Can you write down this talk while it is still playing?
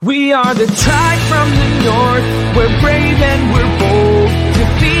We are the tribe from the north, we're brave and we're bold.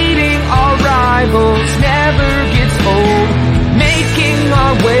 Defeating our rivals never gets old. Making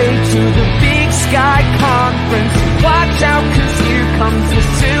our way to the Big Sky Conference. Watch out, 'cause here comes the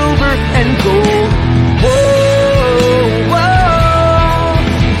silver and gold. Whoa, whoa.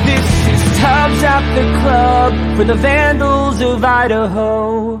 This is Tubbs at the Club for the Vandals of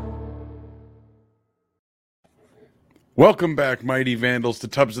Idaho. Welcome back, Mighty Vandals, to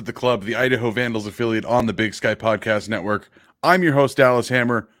Tubbs at the Club, the Idaho Vandals affiliate on the Big Sky Podcast Network. I'm your host, Dallas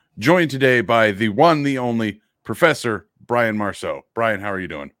Hammer, joined today by the one, the only, Professor Brian Marceau. Brian, how are you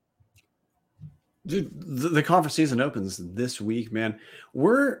doing? Dude, the conference season opens this week, man.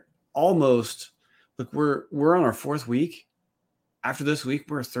 We're almost, look, we're on our fourth week. After this week,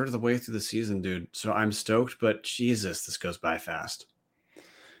 we're a third of the way through the season, dude. So I'm stoked, but Jesus, this goes by fast.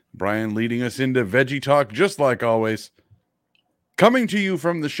 Brian leading us into Veggie Talk, just like always. Coming to you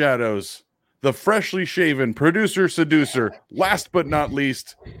from the shadows, the freshly shaven producer seducer, last but not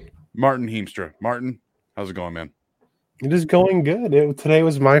least, Martin Heemstra. Martin, how's it going, man? It is going good. Today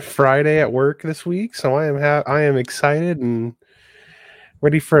was my Friday at work this week, so I am excited and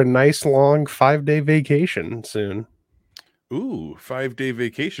ready for a nice long 5-day vacation soon. Ooh, 5-day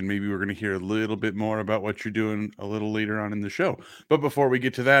vacation. Maybe we're going to hear a little bit more about what you're doing a little later on in the show. But before we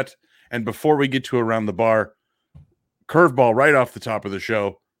get to that, and before we get to Around the Bar, curveball right off the top of the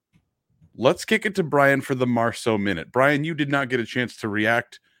show, let's kick it to Brian for the Marceau Minute. Brian, you did not get a chance to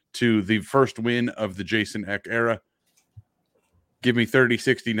react to the first win of the Jason Eck era. Give me 30,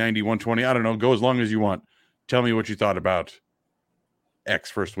 60, 90, 120. I don't know. Go as long as you want. Tell me what you thought about Eck's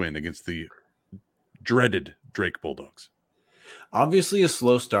first win against the dreaded Drake Bulldogs. Obviously a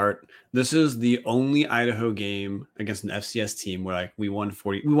slow start. This is the only Idaho game against an FCS team where we won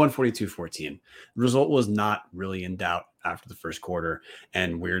 42-14. The result was not really in doubt after the first quarter,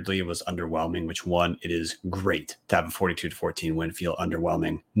 and weirdly it was underwhelming, which it is great to have a 42-14 win feel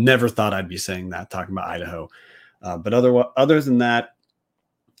underwhelming. Never thought I'd be saying that talking about Idaho. But other than that,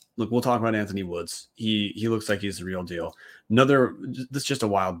 look, we'll talk about Anthony Woods. He looks like he's the real deal. This is just a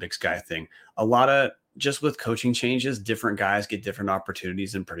wild Big Sky thing. A lot of just with coaching changes, different guys get different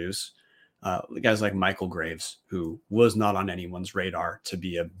opportunities and produce. Guys like Michael Graves, who was not on anyone's radar to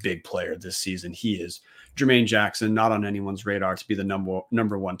be a big player this season. He is. Jermaine Jackson, not on anyone's radar to be the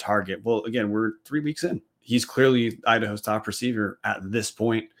number one target. Well, again, we're 3 weeks in. He's clearly Idaho's top receiver at this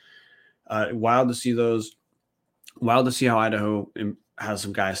point. Wild to see those. Wild to see how Idaho has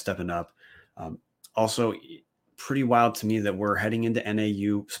some guys stepping up. Also, pretty wild to me that we're heading into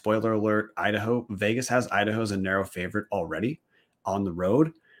NAU. Spoiler alert, Vegas has Idaho as a narrow favorite already on the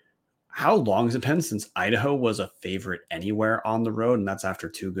road. How long has it been since Idaho was a favorite anywhere on the road? And that's after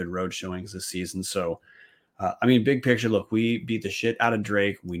 2 good road showings this season. So, big picture, look, we beat the shit out of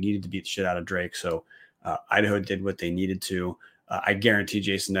Drake. We needed to beat the shit out of Drake. So Idaho did what they needed to. I guarantee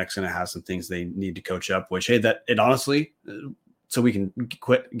Jason Eck's going to have some things they need to coach up, which, honestly, so we can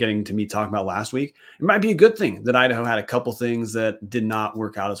quit getting to me talking about last week. It might be a good thing that Idaho had a couple things that did not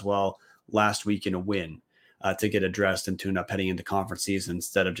work out as well last week in a win to get addressed and tune up heading into conference season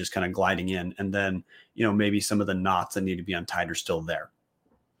instead of just kind of gliding in. And then, maybe some of the knots that need to be untied are still there.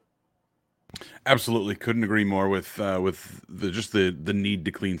 Absolutely. Couldn't agree more with the need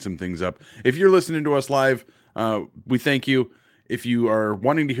to clean some things up. If you're listening to us live, we thank you. If you are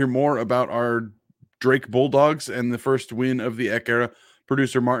wanting to hear more about our Drake Bulldogs and the first win of the Eck era,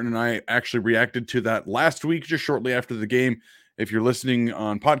 producer Martin and I actually reacted to that last week, just shortly after the game. If you're listening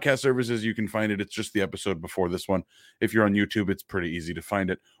on podcast services, you can find it. It's just the episode before this one. If you're on YouTube, it's pretty easy to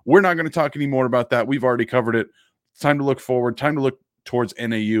find it. We're not going to talk any more about that. We've already covered it. It's time to look forward, time to look towards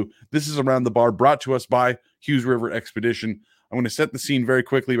NAU. This is Around the Bar, brought to us by Hughes River Expedition. I'm going to set the scene very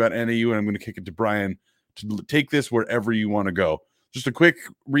quickly about NAU, and I'm going to kick it to Brian to take this wherever you want to go. Just a quick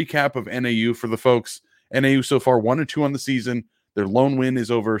recap of NAU for the folks. NAU so far 1-2 on the season. Their lone win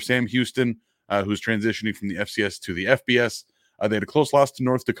is over Sam Houston, who's transitioning from the FCS to the FBS. They had a close loss to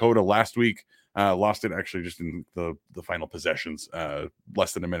North Dakota last week. Lost it actually just in the final possessions.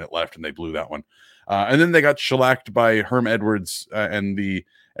 Less than a minute left, and they blew that one. And then they got shellacked by Herm Edwards and the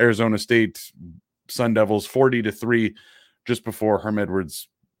Arizona State Sun Devils 40-3 just before Herm Edwards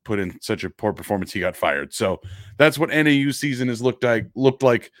put in such a poor performance he got fired. So that's what NAU season has looked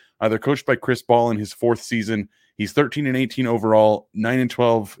like. They're coached by Chris Ball in his 4th season. He's 13-18 overall,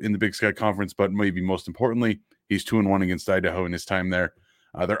 9-12 in the Big Sky Conference, but maybe most importantly, he's 2-1 against Idaho in his time there.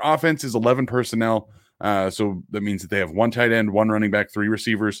 Their offense is 11 personnel, so that means that they have 1 tight end, 1 running back, 3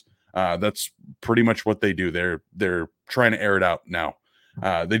 receivers. That's pretty much what they do. They're trying to air it out now.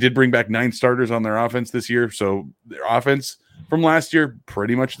 They did bring back 9 starters on their offense this year, so their offense from last year,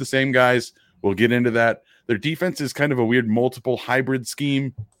 pretty much the same guys. We'll get into that. Their defense is kind of a weird multiple hybrid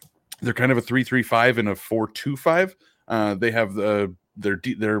scheme. They're kind of a 3-3-5 and a 4-2-5. They have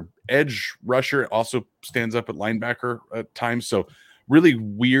their edge rusher also stands up at linebacker at times. So really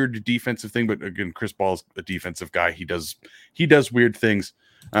weird defensive thing. But again, Chris Ball's a defensive guy. He does weird things.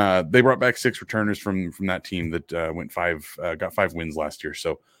 They brought back 6 returners from that team that got 5 wins last year.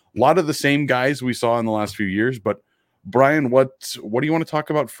 So a lot of the same guys we saw in the last few years. But Brian, what do you want to talk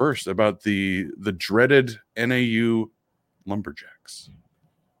about first about the dreaded NAU Lumberjacks?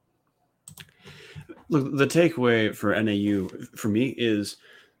 Look, the takeaway for NAU for me is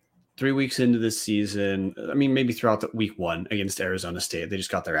 3 weeks into this season. I mean, maybe throughout the week 1 against Arizona State, they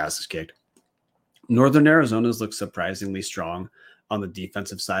just got their asses kicked. Northern Arizona's looked surprisingly strong on the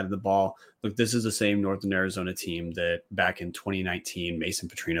defensive side of the ball. Look, this is the same Northern Arizona team that back in 2019, Mason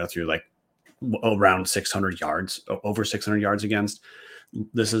Petrino threw like around 600 yards, over 600 yards against.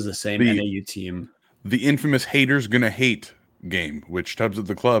 This is the same NAU team. The infamous haters gonna hate game, which Tubbs at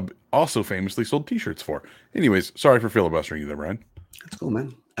the Club also famously sold t-shirts for. Anyways, sorry for filibustering you there, Brian. That's cool,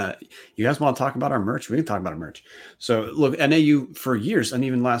 man. You guys want to talk about our merch? We can talk about our merch. So look, NAU for years, and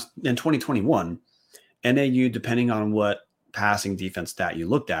even in 2021, NAU, depending on what passing defense stat you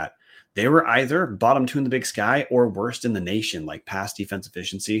looked at, they were either bottom 2 in the Big Sky or worst in the nation, like pass defense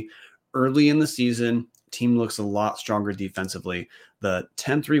efficiency. Early in the season, team looks a lot stronger defensively. The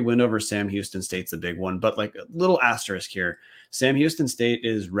 10-3 win over Sam Houston State's the big one, but like a little asterisk here. Sam Houston State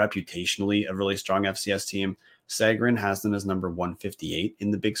is reputationally a really strong FCS team. Sagarin has them as number 158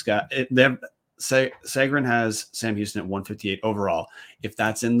 in the Big Sky. Sagarin has Sam Houston at 158 overall. If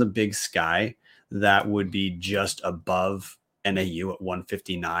that's in the Big Sky, that would be just above NAU at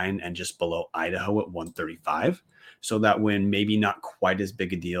 159 and just below Idaho at 135. So that win maybe not quite as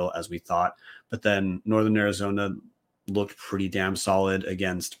big a deal as we thought. But then Northern Arizona looked pretty damn solid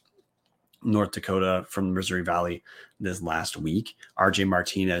against North Dakota from the Missouri Valley this last week. RJ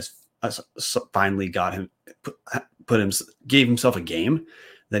Martinez finally gave himself a game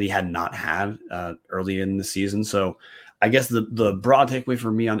that he had not had early in the season. So I guess the broad takeaway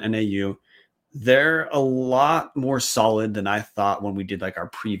for me on NAU, they're a lot more solid than I thought when we did like our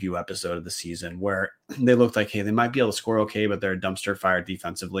preview episode of the season, where they looked like, hey, they might be able to score okay, but they're a dumpster fire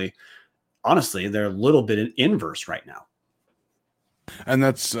defensively. Honestly, they're a little bit in inverse right now. And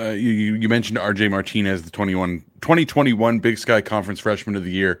that's you mentioned RJ Martinez, the 2021 Big Sky Conference Freshman of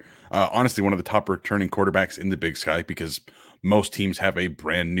the Year. Honestly, one of the top returning quarterbacks in the Big Sky because most teams have a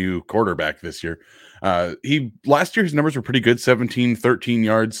brand new quarterback this year. Last year, his numbers were pretty good: 17, 13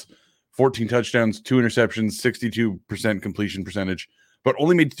 yards, 14 touchdowns, 2 interceptions, 62% completion percentage, but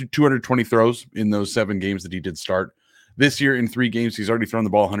only made 220 throws in those 7 games that he did start. This year in 3 games, he's already thrown the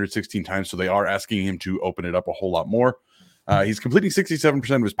ball 116 times, so they are asking him to open it up a whole lot more. He's completing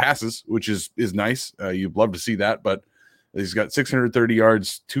 67% of his passes, which is nice. You'd love to see that, but he's got 630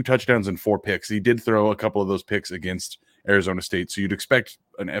 yards, 2 touchdowns, and 4 picks. He did throw a couple of those picks against Arizona State, so you'd expect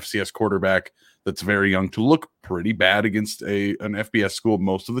an FCS quarterback that's very young to look pretty bad against an FBS school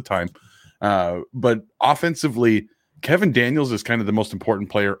most of the time. But offensively, Kevin Daniels is kind of the most important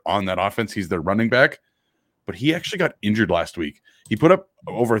player on that offense. He's their running back, but he actually got injured last week. He put up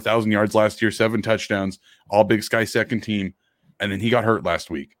over 1,000 yards last year, 7 touchdowns, all Big Sky second team, and then he got hurt last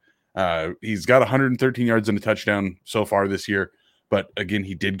week. He's got 113 yards and a touchdown so far this year, but again,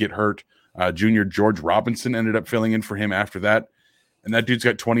 he did get hurt. Junior George Robinson ended up filling in for him after that, and that dude's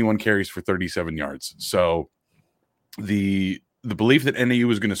got 21 carries for 37 yards. So the belief that NAU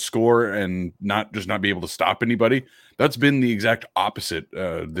was going to score and not be able to stop anybody, that's been the exact opposite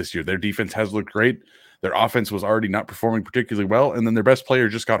this year. Their defense has looked great. Their offense was already not performing particularly well, and then their best player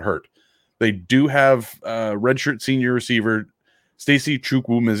just got hurt. They do have redshirt senior receiver Stacy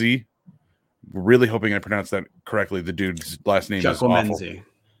Chukwuemezi. Really hoping I pronounced that correctly. The dude's last name is awful.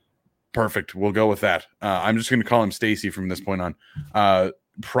 Perfect. We'll go with that. I'm just going to call him Stacy from this point on.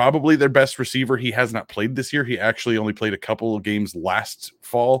 Probably their best receiver. He has not played this year. He actually only played a couple of games last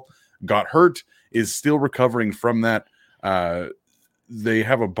fall, got hurt, is still recovering from that. They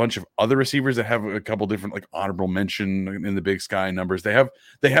have a bunch of other receivers that have a couple different like honorable mention in the Big Sky numbers. They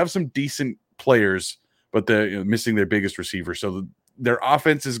have some decent players, but they're missing their biggest receiver. So their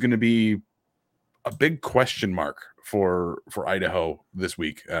offense is going to be a big question mark for Idaho this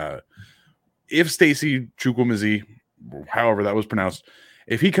week. If Stacy Chukwuemezi, however that was pronounced,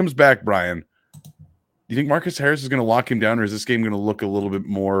 if he comes back, Brian, do you think Marcus Harris is going to lock him down, or is this game going to look a little bit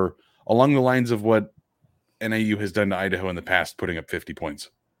more along the lines of what NAU has done to Idaho in the past, putting up 50 points?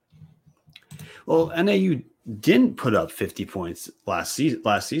 Well, NAU didn't put up 50 points last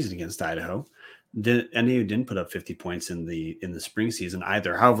season against Idaho. NAU didn't put up 50 points in the spring season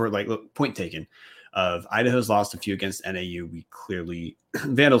either. However, like, look, point taken. Of Idaho's lost a few against NAU.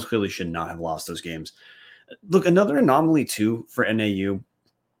 Vandals clearly should not have lost those games. Look, another anomaly too for NAU.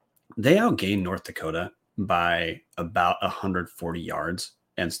 They outgained North Dakota by about 140 yards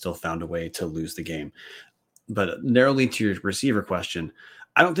and still found a way to lose the game. But narrowly to your receiver question,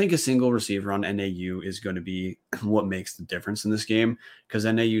 I don't think a single receiver on NAU is going to be what makes the difference in this game, because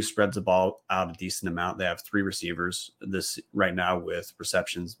NAU spreads the ball out a decent amount. They have 3 receivers this right now with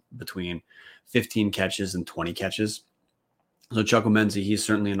receptions between 15 catches and 20 catches. So Chuck Omenzi, he's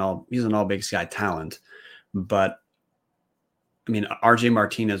certainly an all Big Sky talent, but I mean, RJ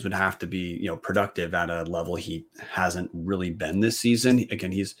Martinez would have to be, productive at a level he hasn't really been this season.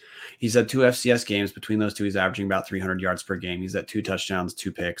 Again, he's had 2 FCS games. Between those 2, he's averaging about 300 yards per game. He's at 2 touchdowns,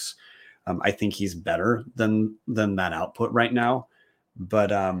 2 picks. I think he's better than that output right now.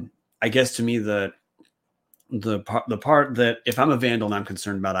 But I guess to me, the part that if I'm a Vandal and I'm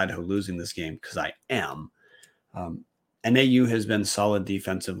concerned about Idaho losing this game, because I am, NAU has been solid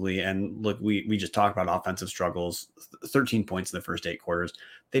defensively, and look, we just talked about offensive struggles. 13 points in the first 8 quarters.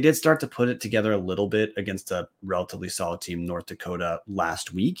 They did start to put it together a little bit against a relatively solid team, North Dakota,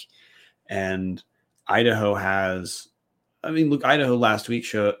 last week. And Idaho Idaho last week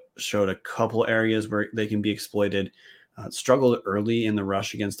showed a couple areas where they can be exploited. Struggled early in the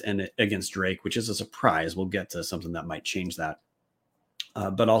rush against Drake, which is a surprise. We'll get to something that might change that.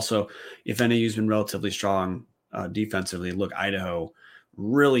 But also, if NAU's been relatively strong defensively, look, Idaho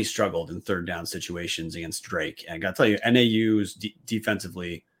really struggled in 3rd down situations against Drake. And I got to tell you, NAU's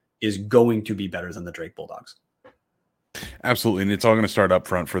defensively is going to be better than the Drake Bulldogs. Absolutely, and it's all going to start up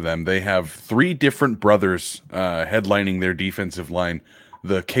front for them. They have 3 different brothers headlining their defensive line.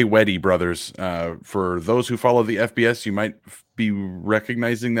 The Kawedi brothers. For those who follow the FBS, you might be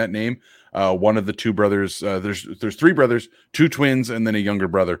recognizing that name. One of the 2 brothers, there's 3 brothers, 2 twins, and then a younger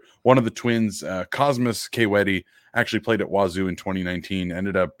brother. One of the twins, Cosmos Kawedi, actually played at Wazoo in 2019.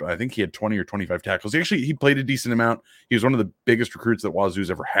 Ended up, I think he had 20 or 25 tackles. He played a decent amount. He was one of the biggest recruits that Wazoo's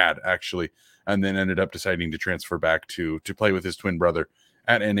ever had, actually, and then ended up deciding to transfer back to play with his twin brother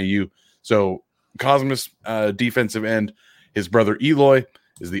at NAU. So Cosmos, defensive end. His brother Eloy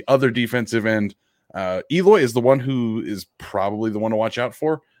is the other defensive end. Eloy is the one who is probably the one to watch out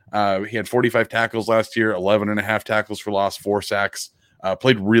for. He had 45 tackles last year, 11 and a half tackles for loss, 4 sacks.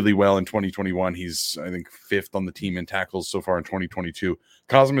 Played really well in 2021. He's, I think, 5th on the team in tackles so far in 2022.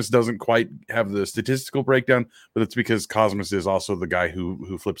 Cosmos doesn't quite have the statistical breakdown, but it's because Cosmos is also the guy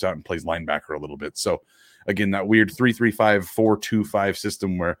who flips out and plays linebacker a little bit. So, again, that weird 3-3-5, 4-2-5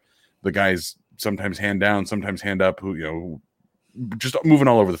 system where the guys sometimes hand down, sometimes hand up, who just moving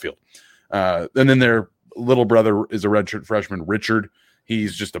all over the field. And then their little brother is a redshirt freshman, Richard.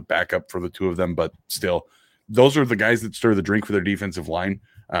 He's just a backup for the 2 of them, but still, those are the guys that stir the drink for their defensive line.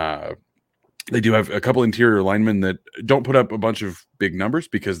 They do have a couple interior linemen that don't put up a bunch of big numbers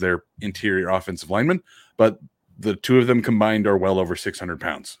because they're interior offensive linemen, but the 2 of them combined are well over 600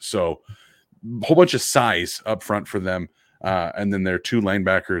 pounds. So a whole bunch of size up front for them. And then their 2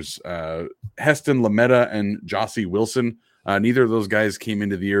 linebackers, Heston Lametta and Jossie Wilson. Neither of those guys came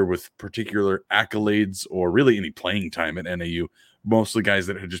into the year with particular accolades or really any playing time at NAU. Mostly guys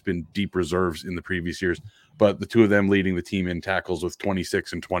that had just been deep reserves in the previous years, but the 2 of them leading the team in tackles with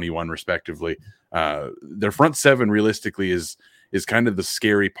 26 and 21 respectively. Their front 7 realistically is kind of the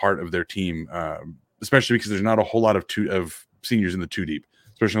scary part of their team, especially because there's not a whole lot of seniors in the 2 deep,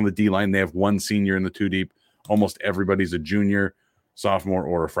 especially on the D line. They have 1 senior in the 2 deep. Almost everybody's a junior, sophomore,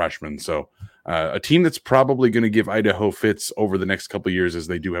 or a freshman. So a team that's probably going to give Idaho fits over the next couple of years, as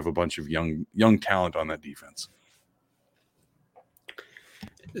they do have a bunch of young talent on that defense.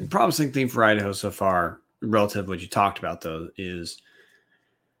 The promising thing for Idaho so far, relative to what you talked about, though, is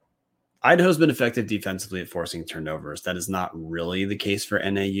Idaho's been effective defensively at forcing turnovers. That is not really the case for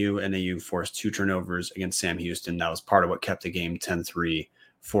NAU. NAU forced 2 turnovers against Sam Houston. That was part of what kept the game 10-3,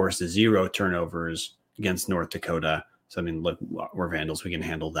 forced 0 turnovers against North Dakota. So, I mean, look, we're Vandals. We can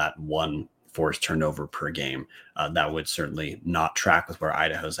handle that 1 forced turnover per game. That would certainly not track with where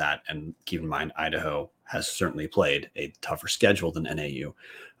Idaho's at. And keep in mind, Idaho has certainly played a tougher schedule than NAU.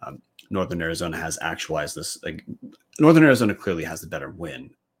 Northern Arizona has actualized this. Northern Arizona clearly has the better win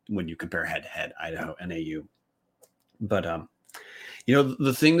when you compare head-to-head, Idaho, NAU. But,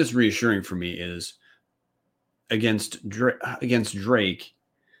 the thing that's reassuring for me is against Drake,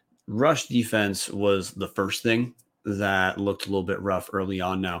 rush defense was the first thing that looked a little bit rough early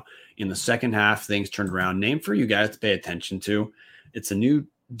on. Now, in the second half, things turned around. Name for you guys to pay attention to. It's a new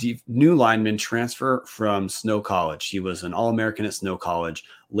new lineman transfer from Snow College. He was an All-American at Snow College,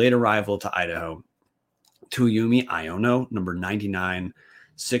 late arrival to Idaho. Tuyumi Iono, number 99,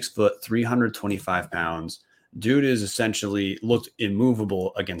 6 foot, 325 pounds. Dude is essentially looked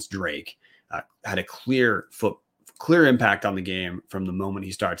immovable against Drake. Had a clear impact on the game from the moment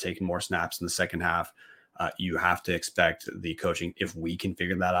he started taking more snaps in the second half. You have to expect the coaching, if we can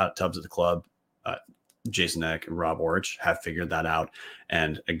figure that out, Tubbs at the club, Jason Eck and Rob Orich have figured that out.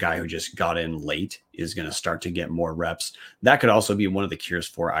 And a guy who just got in late is going to start to get more reps. That could also be one of the cures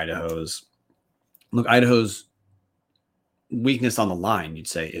for Idaho's weakness on the line, you'd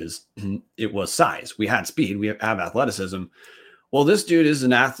say, is it was size. We had speed, we have athleticism. Well, this dude is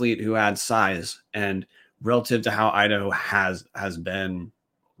an athlete who had size, and relative to how Idaho has been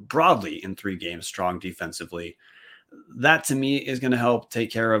broadly in 3 games, strong defensively, that to me is going to help take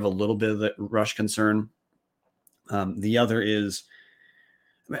care of a little bit of the rush concern. The other is,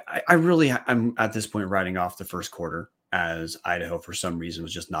 I'm at this point writing off the first quarter, as Idaho for some reason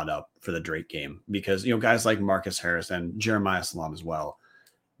was just not up for the Drake game, because guys like Marcus Harris and Jeremiah Salam as well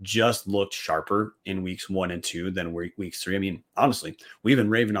just looked sharper in weeks 1 and 2 than weeks 3. I mean, honestly, we've been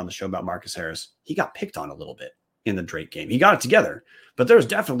raving on the show about Marcus Harris. He got picked on a little bit in the Drake game. He got it together, but there's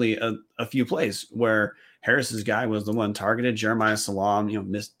definitely a few plays where Harris's guy was the one targeted. Jeremiah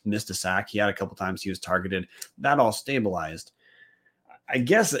Salam, missed a sack. He had a couple times he was targeted. That all stabilized. I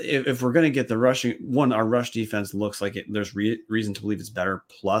guess if we're going to get the rushing one, our rush defense looks like there's reason to believe it's better.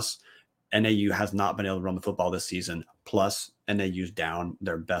 Plus, NAU has not been able to run the football this season. Plus, NAU's down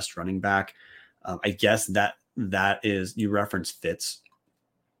their best running back. I guess that is, you reference fits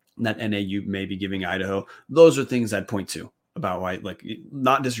that NAU may be giving Idaho. Those are things I'd point to about why, like,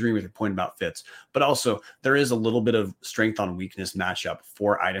 not disagreeing with your point about fits, but also there is a little bit of strength on weakness matchup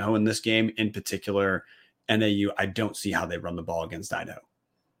for Idaho in this game. In particular, NAU, I don't see how they run the ball against Idaho.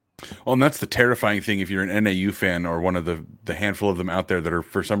 Well, and that's the terrifying thing if you're an NAU fan or one of the handful of them out there that are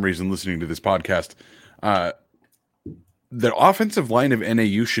for some reason listening to this podcast. The offensive line of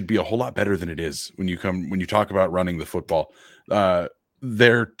NAU should be a whole lot better than it is when you talk about running the football.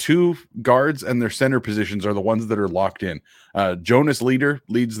 Their 2 guards and their center positions are the ones that are locked in. Jonas Leader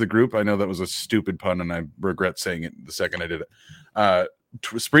leads the group. I know that was a stupid pun, and I regret saying it the second I did it.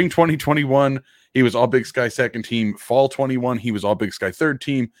 Spring 2021, he was All Big Sky second team. Fall 21, he was All Big Sky third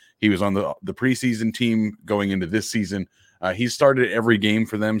team. He was on the preseason team going into this season. He's started every game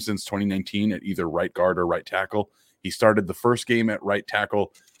for them since 2019 at either right guard or right tackle. He started the first game at right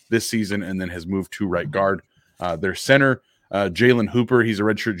tackle this season and then has moved to right guard. Their center, Jalen Hooper, he's a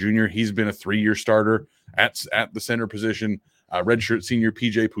redshirt junior. He's been a 3-year starter at the center position. Redshirt senior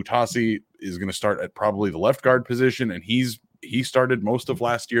PJ Putasi is going to start at probably the left guard position, and he started most of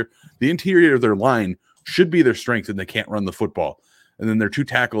last year. The interior of their line should be their strength, and they can't run the football. And then their 2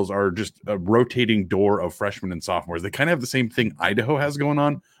 tackles are just a rotating door of freshmen and sophomores. They kind of have the same thing Idaho has going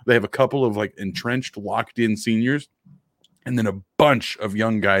on. They have a couple of like entrenched, locked-in seniors, and then a bunch of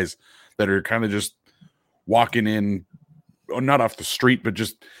young guys that are kind of just walking in, not off the street, but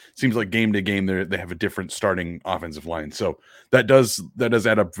just seems like game to game they have a different starting offensive line. So that does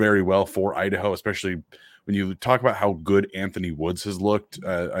add up very well for Idaho, especially when you talk about how good Anthony Woods has looked.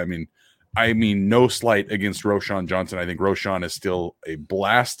 I mean, no slight against Roschon Johnson. I think Roschon is still a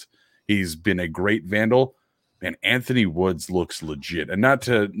blast. He's been a great Vandal, and Anthony Woods looks legit. And not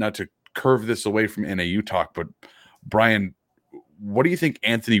to curve this away from NAU talk, but Brian, what do you think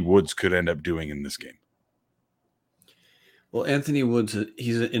Anthony Woods could end up doing in this game? Well, Anthony Woods,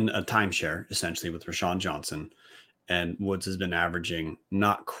 he's in a timeshare essentially with Roschon Johnson, and Woods has been averaging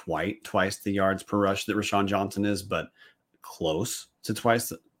not quite twice the yards per rush that Roschon Johnson is, but close to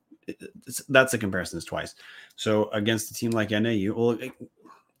twice. That's the comparison, is twice. So against a team like NAU, well,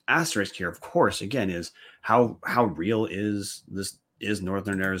 asterisk here, of course, again, is how real is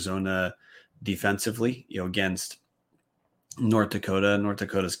Northern Arizona defensively, you know, against North Dakota. North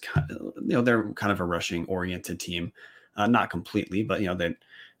Dakota's kind of, you know, they're kind of a rushing oriented team, not completely, but, you know,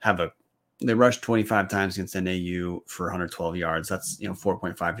 they rushed 25 times against NAU for 112 yards. That's, you know,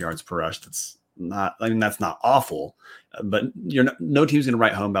 4.5 yards per rush. That's not awful, but no team's going to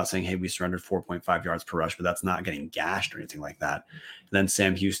write home about saying, hey, we surrendered 4.5 yards per rush, but that's not getting gashed or anything like that. And then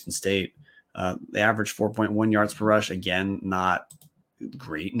Sam Houston State, they averaged 4.1 yards per rush. Again, not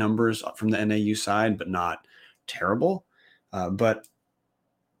great numbers from the NAU side, but not terrible. But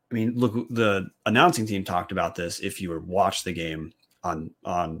I mean, look, the announcing team talked about this. If you watch the game on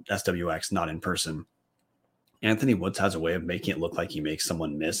SWX, not in person, Anthony Woods has a way of making it look like he makes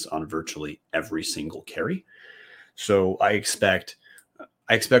someone miss on virtually every single carry. So I expect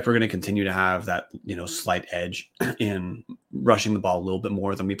I expect we're going to continue to have that, slight edge in rushing the ball a little bit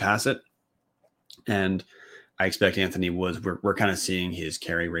more than we pass it. And I expect Anthony Woods, we're kind of seeing his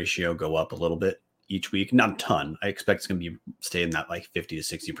carry ratio go up a little bit each week. Not a ton. I expect it's going to be stay in that like 50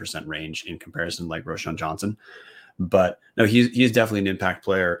 to 60% range in comparison to like Roschon Johnson. But no, he's definitely an impact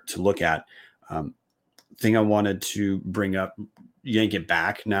player to look at. Thing I wanted to bring up, yank it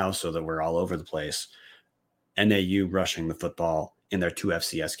back now so that we're all over the place. NAU rushing the football in their 2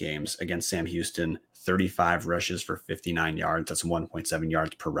 FCS games against Sam Houston, 35 rushes for 59 yards. That's 1.7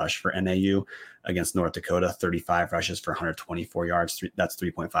 yards per rush for NAU. Against North Dakota, 35 rushes for 124 yards. That's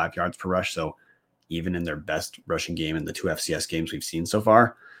 3.5 yards per rush. So even in their best rushing game in the 2 FCS games we've seen so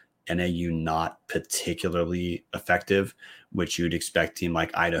far, NAU not particularly effective, which you'd expect a team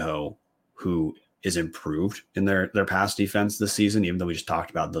like Idaho, who is improved in their pass defense this season, even though we just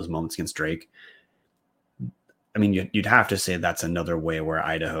talked about those moments against Drake. I mean, you'd have to say that's another way where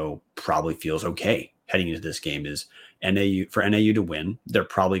Idaho probably feels okay heading into this game is for NAU to win. They're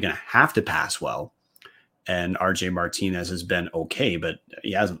probably going to have to pass well. And RJ Martinez has been okay, but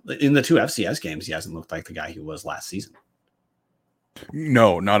he hasn't in the 2 FCS games. He hasn't looked like the guy he was last season.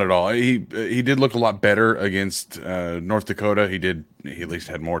 No, not at all. He did look a lot better against North Dakota. He at least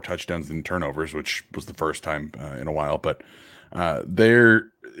had more touchdowns than turnovers, which was the first time in a while. But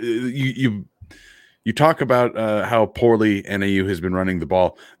you talk about how poorly NAU has been running the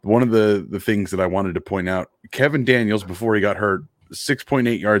ball. One of the things that I wanted to point out, Kevin Daniels, before he got hurt,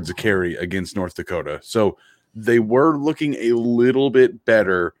 6.8 yards a carry against North Dakota. So they were looking a little bit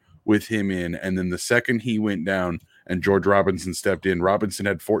better with him in. And then the second he went down and George Robinson stepped in, Robinson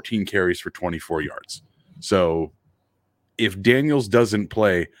had 14 carries for 24 yards. So if Daniels doesn't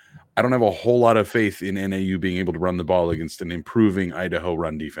play, I don't have a whole lot of faith in NAU being able to run the ball against an improving Idaho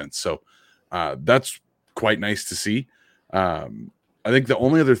run defense. So that's quite nice to see. I think the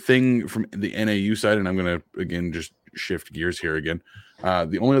only other thing from the NAU side, and I'm going to, again, just shift gears here again.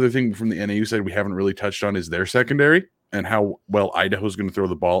 The only other thing from the NAU side we haven't really touched on is their secondary and how well Idaho's going to throw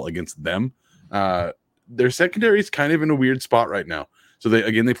the ball against them. Their secondary is kind of in a weird spot right now. So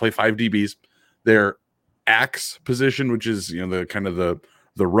they play 5 DBs. Their axe position, which is, the kind of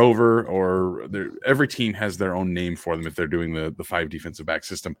the rover, or every team has their own name for them if they're doing the 5 defensive back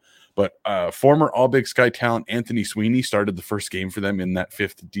system. But former All Big Sky talent Anthony Sweeney started the first game for them in that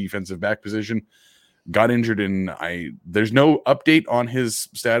 5th defensive back position. Got injured there's no update on his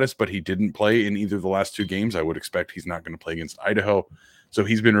status, but he didn't play in either of the last 2 games. I would expect he's not going to play against Idaho. So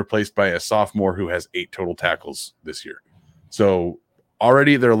he's been replaced by a sophomore who has 8 total tackles this year. So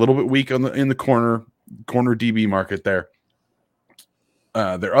already they're a little bit weak in the corner DB market there.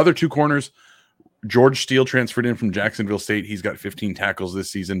 Their other 2 corners, George Steele transferred in from Jacksonville State. He's got 15 tackles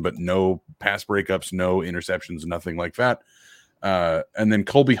this season, but no pass breakups, no interceptions, nothing like that. And then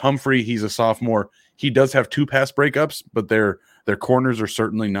Colby Humphrey, he's a sophomore. He does have 2 pass breakups, but their corners are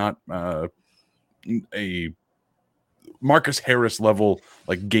certainly not a Marcus Harris level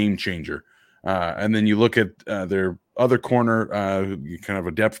like game changer. And then you look at their other corner, kind of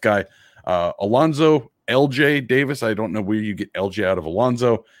a depth guy, Alonzo LJ Davis. I don't know where you get LJ out of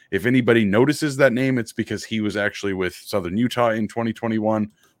Alonzo. If anybody notices that name, it's because he was actually with Southern Utah in 2021,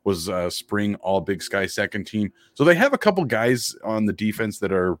 was spring All Big Sky second team. So they have a couple guys on the defense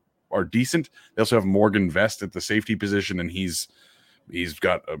that are decent. They also have Morgan Vest at the safety position, and he's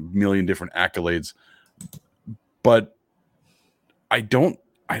got a million different accolades. But I don't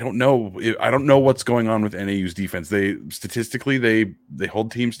know. I don't know what's going on with NAU's defense. They statistically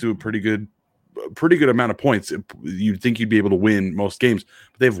hold teams to a pretty good amount of points. You'd think you'd be able to win most games,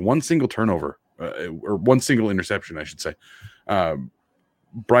 but they have 1 single turnover or 1 single interception, I should say.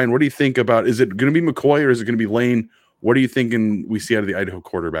 Brian, what do you think about? Is it going to be McCoy or is it going to be Lane? What are you thinking we see out of the Idaho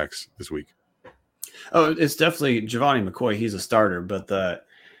quarterbacks this week? Oh, it's definitely Giovanni McCoy. He's a starter, but the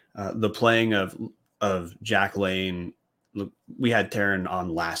playing of Jack Lane. Look, we had Taryn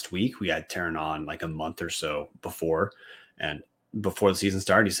on last week. We had Taryn on like a month or so before, and before the season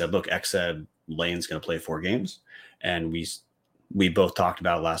started, he said, "Look, X said Lane's going to play 4 games," and we both talked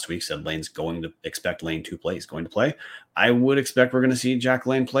about it last week. Said Lane's going to expect Lane to play. He's going to play. I would expect we're going to see Jack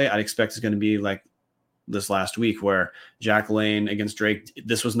Lane play. I'd expect it's going to be like this last week where Jack Lane against Drake.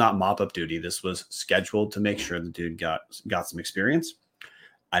 This was not mop up duty. This was scheduled to make sure the dude got some experience.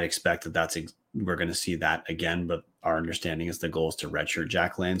 I'd expect we're going to see that again, but our understanding is the goal is to redshirt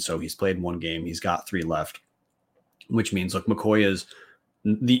Jack Lane. So he's played 1 game. He's got 3 left, which means, look, McCoy is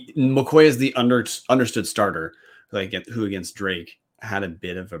the understood starter, who against Drake had a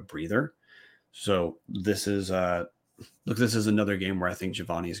bit of a breather. So this is another game where I think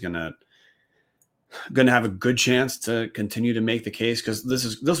Giovanni is going to going to have a good chance to continue to make the case, because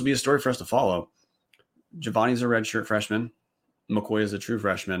this will be a story for us to follow. Giovanni's a redshirt freshman. McCoy is a true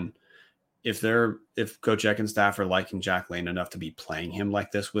freshman. If Coach Eck and staff are liking Jack Lane enough to be playing him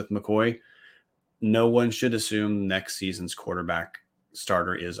like this with McCoy, no one should assume next season's quarterback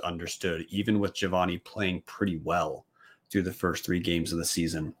starter is understood, even with Giovanni playing pretty well through the first 3 games of the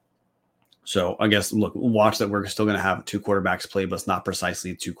season. So I guess, look, watch that we're still going to have 2 quarterbacks play, but it's not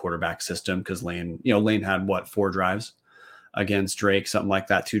precisely a 2 quarterback system, because Lane had 4 drives against Drake, something like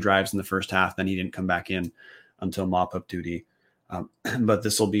that, 2 drives in the first half. Then he didn't come back in until mop-up duty. But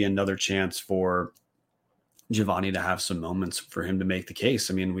this will be another chance for Giovanni to have some moments for him to make the case.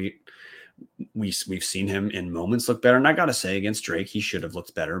 I mean, we've seen him in moments look better. And I got to say, against Drake, he should have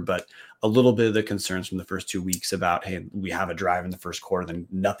looked better. But a little bit of the concerns from the first 2 weeks about, hey, we have a drive in the first quarter, then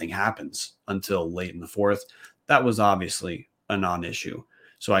nothing happens until late in the fourth. That was obviously a non-issue.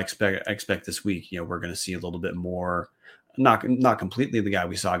 So I expect this week, we're going to see a little bit more, not completely the guy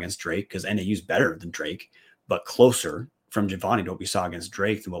we saw against Drake, because NAU's better than Drake, but closer from Giovanni to what we saw against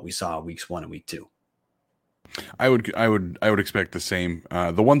Drake than what we saw weeks 1 and week 2. I would expect the same.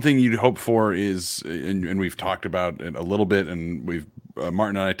 The one thing you'd hope for is, and we've talked about it a little bit, and we've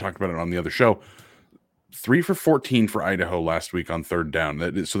Martin and I talked about it on the other show. 3 for 14 for Idaho last week on third down.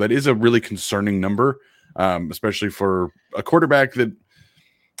 That is a really concerning number, especially for a quarterback that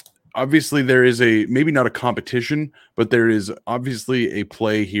obviously there is maybe not a competition, but there is obviously a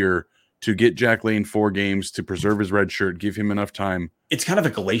play here to get Jack Lane 4 games, to preserve his red shirt, give him enough time. It's kind of a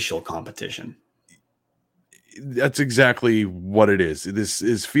glacial competition. That's exactly what it is.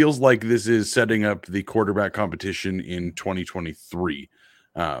 This feels like this is setting up the quarterback competition in 2023.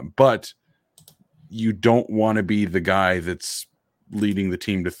 But you don't want to be the guy that's leading the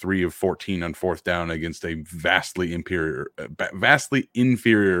team to 3 of 14 on fourth down against a vastly inferior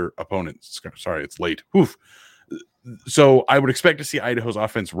opponent. Sorry, it's late. Oof. So I would expect to see Idaho's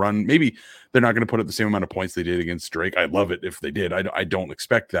offense run. Maybe they're not going to put up the same amount of points they did against Drake. I'd love it if they did. I don't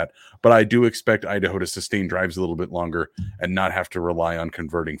expect that, but I do expect Idaho to sustain drives a little bit longer and not have to rely on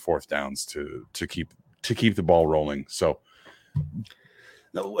converting fourth downs to keep the ball rolling. So,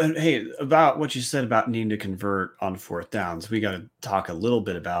 hey, about what you said about needing to convert on fourth downs, we got to talk a little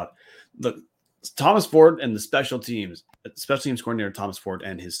bit about Thomas Ford and the special teams coordinator Thomas Ford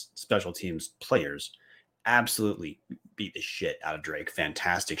and his special teams players absolutely beat the shit out of Drake.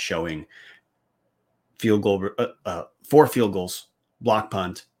 Fantastic showing. Field goal, 4 field goals, block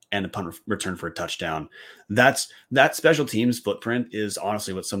punt, and a punt return for a touchdown. That special teams footprint is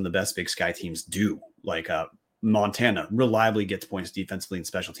honestly what some of the best Big Sky teams do. Like Montana reliably gets points defensively in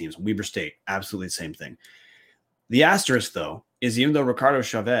special teams. Weber State, absolutely the same thing. The asterisk, though, is even though Ricardo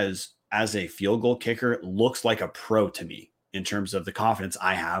Chavez as a field goal kicker looks like a pro to me in terms of the confidence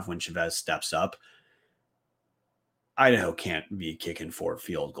I have when Chavez steps up, Idaho can't be kicking 4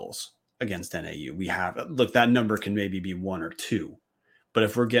 field goals against NAU. That number can maybe be 1 or 2, but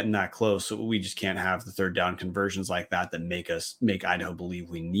if we're getting that close, we just can't have the third down conversions like that make Idaho believe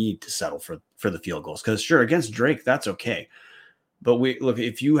we need to settle for the field goals. Because sure, against Drake, that's okay. But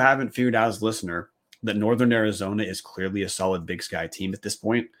if you haven't figured out as a listener that Northern Arizona is clearly a solid Big Sky team at this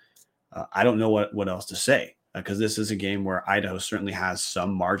point, I don't know what else to say, because this is a game where Idaho certainly has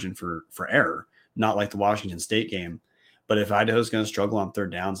some margin for error. Not like the Washington State game, but if Idaho's going to struggle on third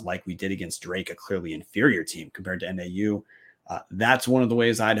downs like we did against Drake, a clearly inferior team compared to NAU, that's one of the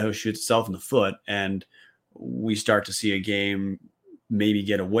ways Idaho shoots itself in the foot, and we start to see a game maybe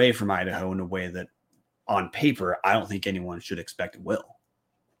get away from Idaho in a way that on paper I don't think anyone should expect it will.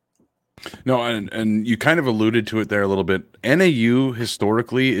 No, and you kind of alluded to it there a little bit. NAU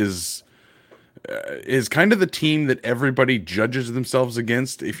historically is kind of the team that everybody judges themselves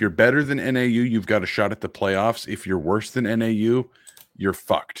against. If you're better than NAU, you've got a shot at the playoffs. If you're worse than NAU, you're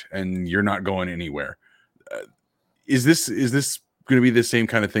fucked and you're not going anywhere. Is this going to be the same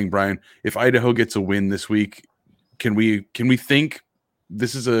kind of thing, Brian? If Idaho gets a win this week, can we think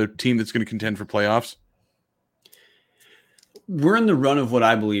this is a team that's going to contend for playoffs? We're in the run of what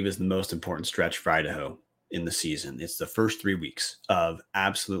I believe is the most important stretch for Idaho in the season. It's the first 3 weeks of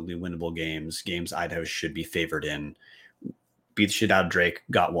absolutely winnable games Idaho should be favored in. Beat the shit out of Drake,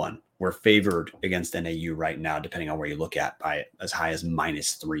 got 1. We're favored against NAU right now, depending on where you look at, by as high as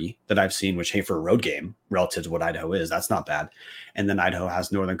 -3 that I've seen, which, hey, for a road game relative to what Idaho is, that's not bad. And then Idaho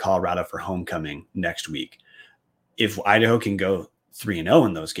has Northern Colorado for homecoming next week. If Idaho can go 3-0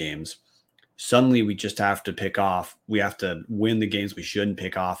 in those games, suddenly we just have to win the games we shouldn't,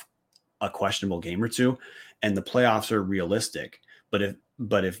 pick off a questionable game or 2, and the playoffs are realistic. But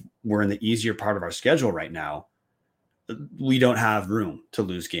if we're in the easier part of our schedule right now, we don't have room to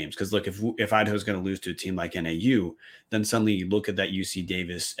lose games. Because look, if Idaho's going to lose to a team like NAU, then suddenly you look at that UC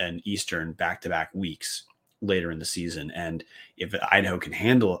Davis and Eastern back-to-back weeks later in the season. And if Idaho can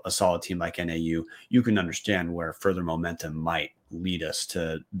handle a solid team like NAU, you can understand where further momentum might lead us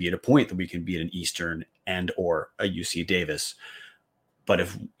to be at a point that we can beat an Eastern and or a UC Davis. But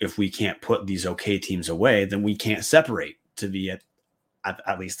if we can't put these okay teams away, then we can't separate to be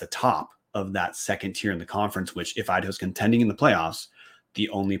at least the top of that second tier in the conference, which if Idaho's contending in the playoffs, the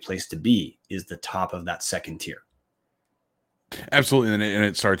only place to be is the top of that second tier. Absolutely. And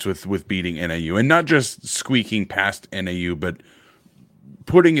it starts with beating NAU, and not just squeaking past NAU, but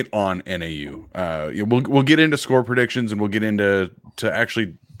putting it on NAU. We'll get into score predictions, and we'll get into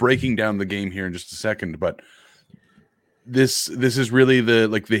actually breaking down the game here in just a second. But this is really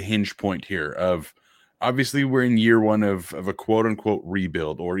the hinge point here of, obviously we're in year one of a quote unquote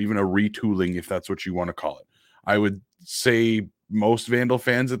rebuild, or even a retooling, if that's what you want to call it. I would say most Vandal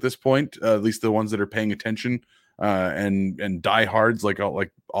fans at this point, at least the ones that are paying attention, and diehards like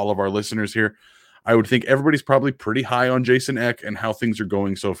all of our listeners here, I would think everybody's probably pretty high on Jason Eck and how things are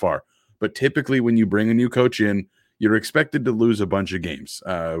going so far. But typically when you bring a new coach in, you're expected to lose a bunch of games.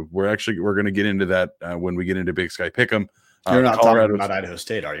 We're going to get into that when we get into Big Sky Pick'em. You're not talking about Idaho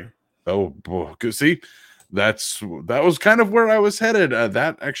State, are you? Oh, see, that was kind of where I was headed.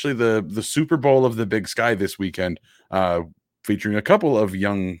 That actually the Super Bowl of the Big Sky this weekend, featuring a couple of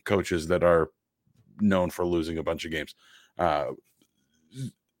young coaches that are known for losing a bunch of games.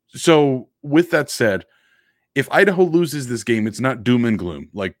 So with that said, if Idaho loses this game, it's not doom and gloom.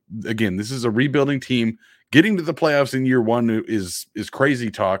 Like, again, this is a rebuilding team. Getting to the playoffs in year one is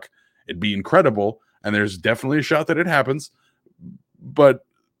crazy talk. It'd be incredible, and there's definitely a shot that it happens. But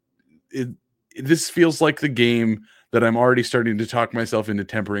this feels like the game that I'm already starting to talk myself into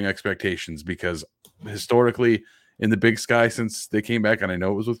tempering expectations, because historically in the Big Sky, since they came back, and I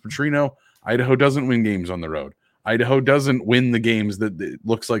know it was with Petrino, Idaho doesn't win games on the road. Idaho doesn't win the games that it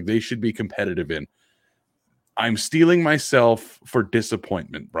looks like they should be competitive in. I'm steeling myself for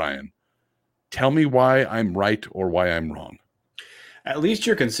disappointment, Brian. Tell me why I'm right or why I'm wrong. At least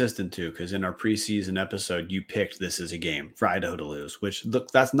you're consistent too, because in our preseason episode, you picked this as a game for Idaho to lose, which,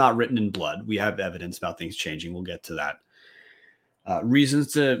 look, that's not written in blood. We have evidence about things changing. We'll get to that.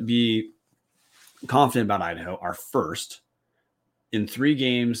 Reasons to be confident about Idaho are, first, in 3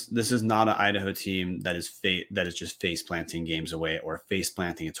 games, this is not an Idaho team that is just face planting games away or face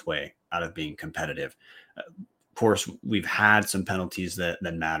planting its way out of being competitive. Of course, we've had some penalties that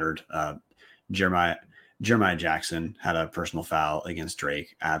mattered. Jeremiah Jackson had a personal foul against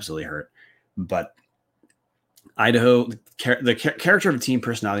Drake, absolutely hurt. But Idaho, the character of a team,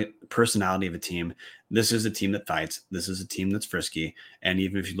 personality of a team, this is a team that fights. This is a team that's frisky. And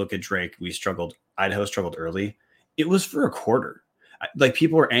even if you look at Drake, Idaho struggled early. It was for a quarter. Like,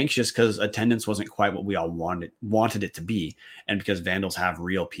 people were anxious because attendance wasn't quite what we all wanted it to be, and because Vandals have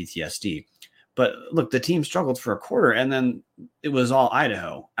real PTSD. But look, the team struggled for a quarter, and then it was all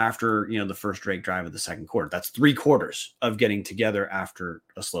Idaho after, the first Drake drive of the second quarter. That's 3 quarters of getting together after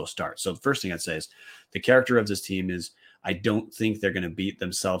a slow start. So the first thing I'd say is the character of this team is, I don't think they're going to beat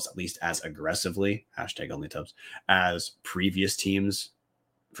themselves, at least as aggressively, #OnlyTubs, as previous teams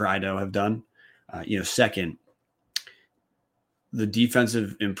for Idaho have done. Second, the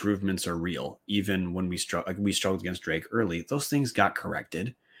defensive improvements are real. Even when we struggled against Drake early, those things got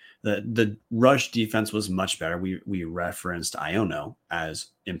corrected. The rush defense was much better. We referenced Iono as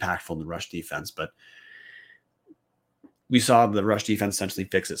impactful in the rush defense, but we saw the rush defense essentially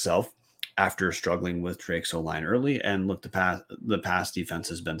fix itself after struggling with Drake's O-line early. And look, the pass defense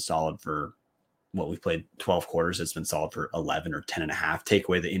has been solid for we've played 12 quarters. It's been solid for 11 or 10 and a half. Take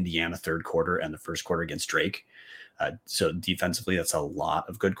away the Indiana third quarter and the first quarter against Drake. So defensively, that's a lot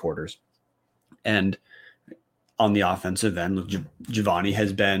of good quarters. And on the offensive end, look, Giovanni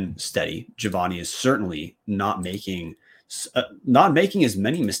has been steady. Giovanni is certainly not making as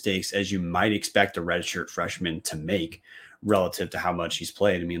many mistakes as you might expect a redshirt freshman to make relative to how much he's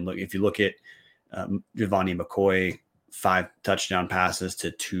played. I mean, look, if you look at Giovanni McCoy, 5 touchdown passes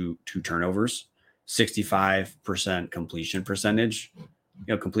to two turnovers, 65% completion percentage,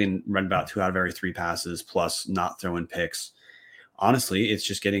 completing run about 2 out of every 3 passes, plus not throwing picks. Honestly, it's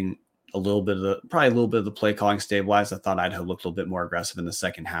just getting probably a little bit of the play calling stabilized. I thought Idaho looked a little bit more aggressive in the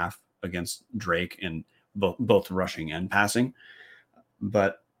second half against Drake in both rushing and passing.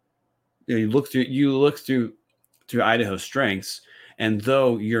 But you look through Idaho's strengths, and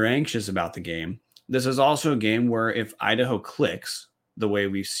though you're anxious about the game, this is also a game where if Idaho clicks, the way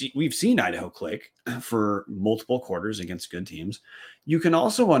we've seen Idaho click for multiple quarters against good teams, you can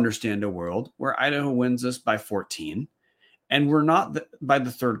also understand a world where Idaho wins this by 14, and we're not by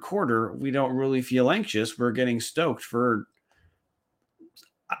the third quarter. We don't really feel anxious. We're getting stoked for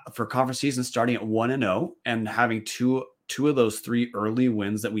conference season starting at 1-0 and having two of those 3 early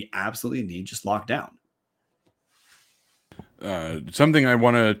wins that we absolutely need just locked down. Something I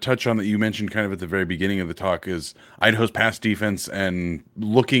want to touch on that you mentioned kind of at the very beginning of the talk is Idaho's pass defense and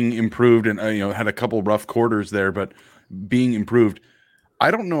looking improved, and had a couple rough quarters there, but being improved.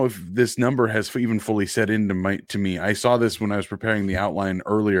 I don't know if this number has even fully set into to me. I saw this when I was preparing the outline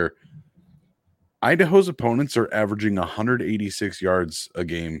earlier. Idaho's opponents are averaging 186 yards a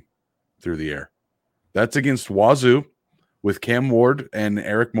game through the air. That's against Wazoo with Cam Ward and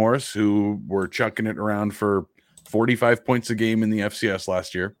Eric Morris, who were chucking it around for 45 points a game in the FCS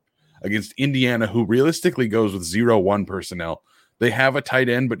last year, against Indiana, who realistically goes with 0-1 personnel. They have a tight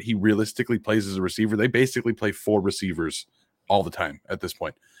end, but he realistically plays as a receiver. They basically play 4 receivers all the time at this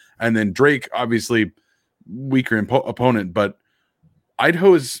point. And then Drake, obviously weaker opponent, but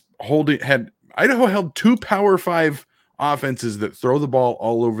Idaho held 2 Power 5 offenses that throw the ball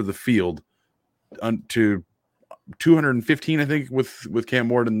all over the field to 215, I think, with Cam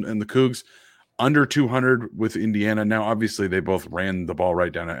Ward and the Cougs. Under 200 with Indiana. Now, obviously, they both ran the ball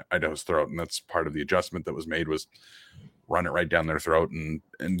right down Idaho's throat, and that's part of the adjustment that was made, was run it right down their throat and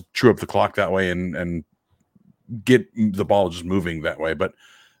chew up the clock that way and get the ball just moving that way. But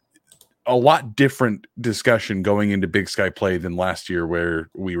a lot different discussion going into Big Sky play than last year, where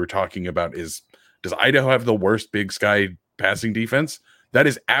we were talking about does Idaho have the worst Big Sky passing defense? That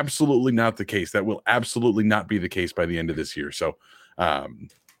is absolutely not the case. That will absolutely not be the case by the end of this year. So,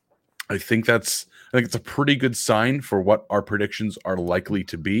 I think it's a pretty good sign for what our predictions are likely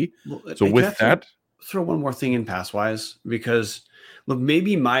to be. Well, so with that, throw one more thing in pass wise, because look,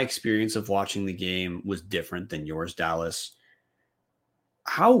 maybe my experience of watching the game was different than yours, Dallas.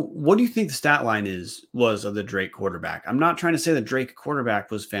 What do you think the stat line was of the Drake quarterback? I'm not trying to say the Drake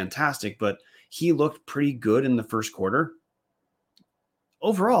quarterback was fantastic, but he looked pretty good in the first quarter.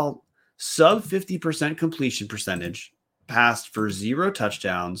 Overall, sub 50% completion percentage, passed for 0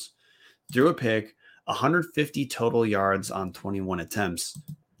 touchdowns, threw a pick, 150 total yards on 21 attempts.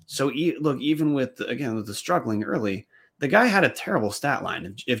 So look, even with the struggling early, the guy had a terrible stat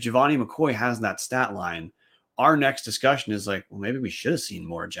line. If Giovanni McCoy has that stat line, our next discussion is like, well, maybe we should have seen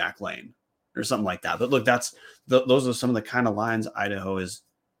more Jack Lane or something like that. But look, those are some of the kind of lines Idaho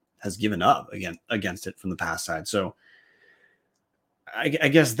has given up against it from the pass side. So I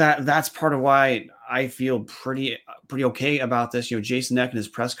guess that's part of why I feel pretty okay about this. Jason Eck in his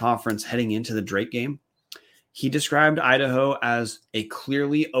press conference heading into the Drake game, he described Idaho as a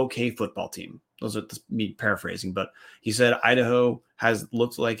clearly okay football team. Those are me paraphrasing, but he said Idaho has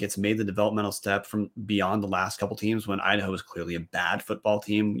looked like it's made the developmental step from beyond the last couple teams, when Idaho was clearly a bad football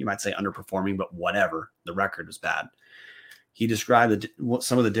team. You might say underperforming, but whatever. The record was bad. He described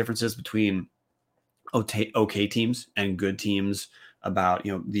some of the differences between okay teams and good teams, about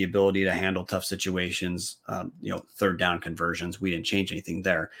the ability to handle tough situations, third down conversions. We didn't change anything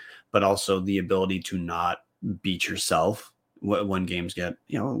there, but also the ability to not beat yourself when games get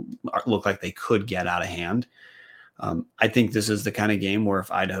look like they could get out of hand. I think this is the kind of game where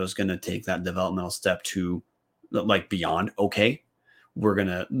if Idaho's going to take that developmental step to like beyond okay,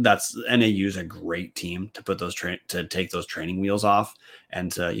 NAU's a great team to put to take those training wheels off and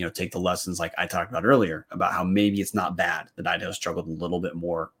to take the lessons like I talked about earlier about how maybe it's not bad that Idaho struggled a little bit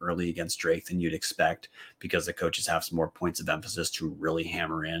more early against Drake than you'd expect, because the coaches have some more points of emphasis to really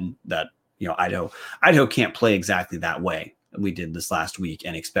hammer in that Idaho can't play exactly that way we did this last week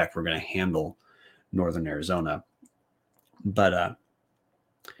and expect we're going to handle Northern Arizona. But I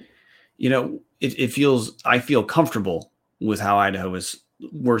feel comfortable with how Idaho is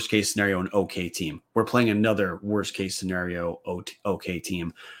worst case scenario an okay team. We're playing another worst case scenario okay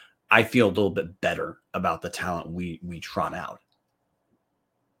team. I feel a little bit better about the talent we trot out.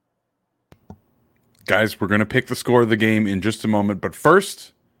 Guys, we're going to pick the score of the game in just a moment, but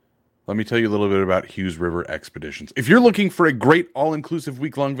first, let me tell you a little bit about Hughes River Expeditions. If you're looking for a great all-inclusive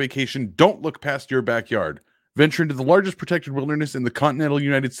week-long vacation, don't look past your backyard. Venture into the largest protected wilderness in the continental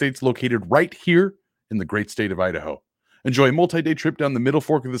United States, located right here in the great state of Idaho. Enjoy a multi-day trip down the Middle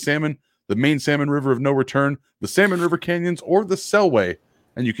Fork of the Salmon, the main Salmon River of No Return, the Salmon River Canyons, or the Selway.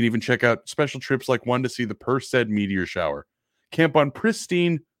 And you can even check out special trips like one to see the Perseid meteor shower. Camp on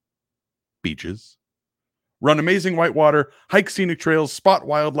pristine beaches, run amazing whitewater, hike scenic trails, spot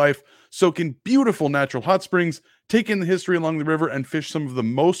wildlife, soak in beautiful natural hot springs, take in the history along the river, and fish some of the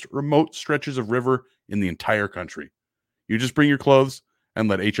most remote stretches of river in the entire country. You just bring your clothes and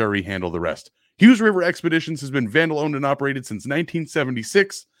let HRE handle the rest. Hughes River Expeditions has been Vandal owned and operated since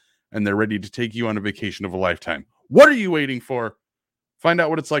 1976, and they're ready to take you on a vacation of a lifetime. What are you waiting for? Find out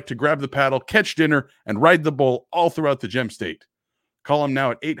what it's like to grab the paddle, catch dinner, and ride the bull all throughout the Gem State. Call them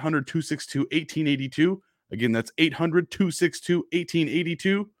now at 800-262-1882. Again, that's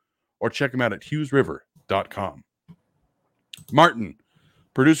 800-262-1882, or check them out at hughesriver.com. Martin,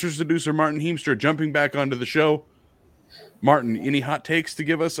 producer Martin Heemstra jumping back onto the show. Martin, any hot takes to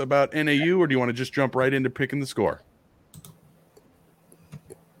give us about NAU, or do you want to just jump right into picking the score?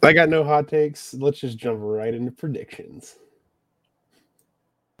 I got no hot takes. Let's just jump right into predictions.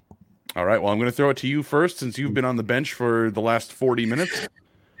 All right, well, I'm going to throw it to you first since you've been on the bench for the last 40 minutes.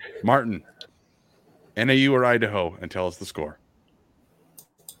 Martin, NAU or Idaho, and tell us the score.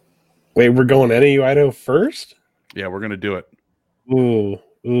 Wait, we're going NAU Idaho first? Yeah, we're going to do it. Ooh.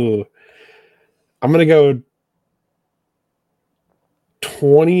 I'm going to go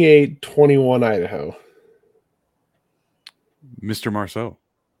 28-21 Idaho. Mr. Marceau.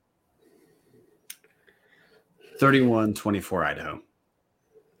 31-24 Idaho.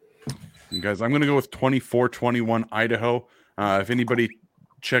 And guys, I'm going to go with 24-21 Idaho. If anybody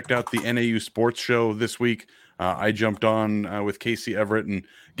checked out the NAU sports show this week, I jumped on with Casey Everett and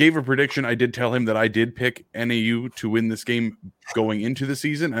gave a prediction. I did tell him that I did pick NAU to win this game going into the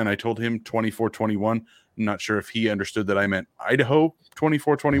season, and I told him 24-21. I'm not sure if he understood that I meant Idaho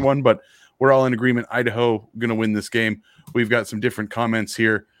 24-21, but we're all in agreement. Idaho going to win this game. We've got some different comments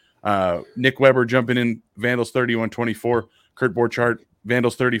here. Nick Weber jumping in, Vandals 31-24. Kurt Borchardt,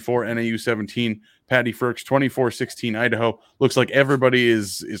 Vandals 34, NAU 17. Patty Firks 24-16 Idaho. Looks like everybody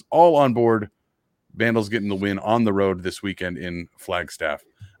is all on board. Vandals getting the win on the road this weekend in Flagstaff.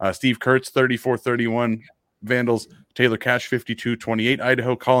 Steve Kurtz 34-31 Vandals. Taylor Cash 52-28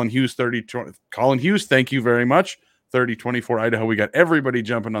 Idaho. Colin Hughes Colin Hughes, thank you very much. 30-24 Idaho. We got everybody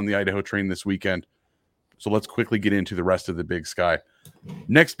jumping on the Idaho train this weekend. So let's quickly get into the rest of the Big Sky.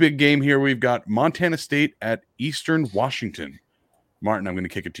 Next big game here, we've got Montana State at Eastern Washington. Martin, I'm going to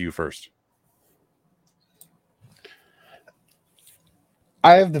kick it to you first.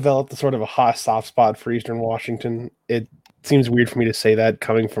 I have developed a sort of a hot soft spot for Eastern Washington. It seems weird for me to say that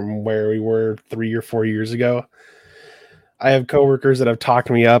coming from where we were 3 or 4 years ago. I have coworkers that have talked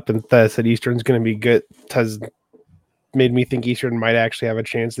me up and that said Eastern's going to be good. Has made me think Eastern might actually have a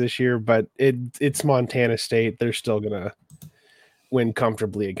chance this year, but it's Montana State. They're still going to win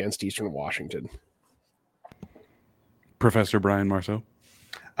comfortably against Eastern Washington. Professor Brian Marceau.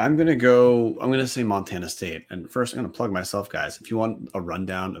 I'm going to say Montana State. And first, I'm going to plug myself, guys. If you want a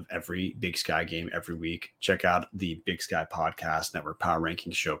rundown of every Big Sky game every week, check out the Big Sky Podcast Network Power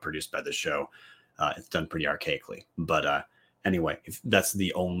Ranking show produced by the show. It's done pretty archaically. But anyway, if that's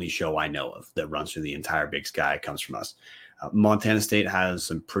the only show I know of that runs through the entire Big Sky, it comes from us. Montana State has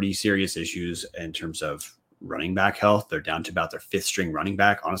some pretty serious issues in terms of running back health. They're down to about their fifth string running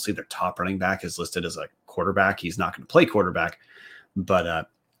back. Honestly, their top running back is listed as a quarterback. He's not going to play quarterback, but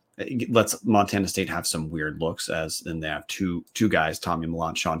it lets Montana State have some weird looks, as then they have two guys, Tommy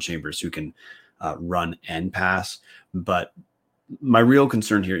Millant, Sean Chambers, who can run and pass. But my real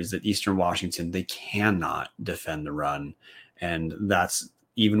concern here is that Eastern Washington, they cannot defend the run. And that's,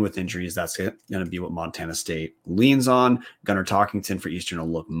 even with injuries, that's going to be what Montana State leans on. Gunnar Talkington for Eastern will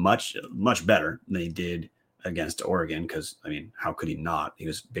look much, much better than he did against Oregon, because, I mean, how could he not? He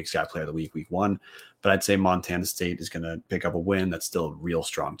was Big Sky Player of the Week 1. But I'd say Montana State is going to pick up a win. That's still a real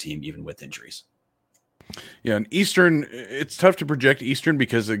strong team, even with injuries. Yeah, and Eastern, it's tough to project Eastern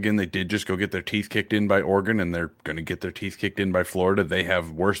because, again, they did just go get their teeth kicked in by Oregon, and they're going to get their teeth kicked in by Florida. They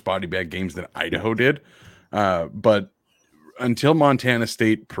have worse body bag games than Idaho did. But until Montana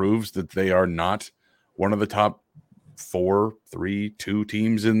State proves that they are not one of the top 4, 3, 2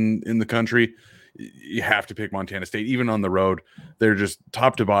 teams in the country, you have to pick Montana State. Even on the road, they're just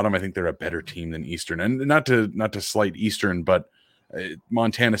top to bottom. I think they're a better team than Eastern, and not to slight Eastern, but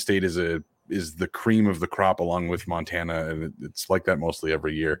Montana State is the cream of the crop along with Montana, and it's like that mostly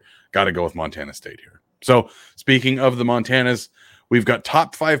every year. Got to go with Montana State here. So speaking of the Montanas, we've got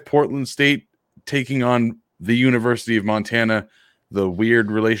top 5 Portland State taking on the University of Montana. The weird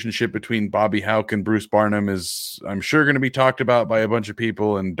relationship between Bobby Houck and Bruce Barnum is, I'm sure, going to be talked about by a bunch of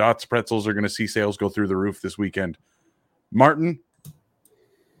people, and Dots Pretzels are going to see sales go through the roof this weekend. Martin,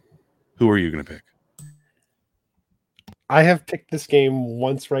 who are you going to pick? I have picked this game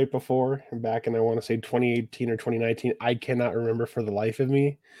once right before, back in, I want to say 2018 or 2019. I cannot remember for the life of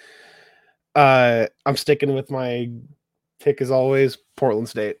me. I'm sticking with my pick as always, Portland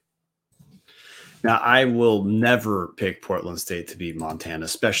State. Now, I will never pick Portland State to beat Montana,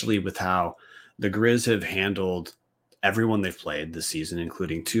 especially with how the Grizz have handled everyone they've played this season,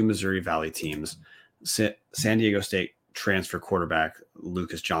 including 2 Missouri Valley teams. San Diego State transfer quarterback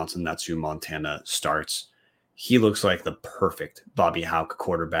Lucas Johnson, that's who Montana starts. He looks like the perfect Bobby Hauck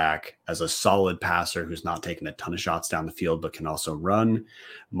quarterback as a solid passer who's not taking a ton of shots down the field, but can also run.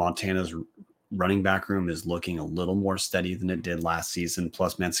 Montana's running back room is looking a little more steady than it did last season.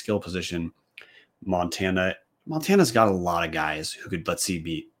 Plus, man, skill position, Montana's got a lot of guys who could,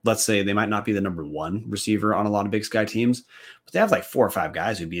 let's say they might not be the number 1 receiver on a lot of Big Sky teams, but they have like 4 or 5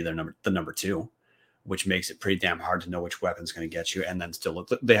 guys who'd be the number 2, which makes it pretty damn hard to know which weapon's going to get you. And then still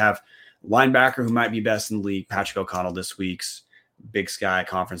they have linebacker who might be best in the league, Patrick O'Connell, this week's Big Sky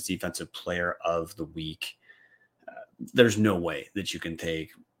Conference Defensive Player of the Week. There's no way that you can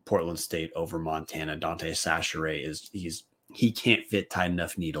take Portland State over Montana. Dante Sacheret he can't fit tight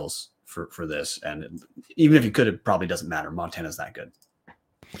enough needles for this. And even if he could, it probably doesn't matter. Montana's that good.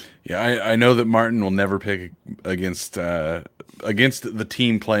 Yeah, I know that Martin will never pick against the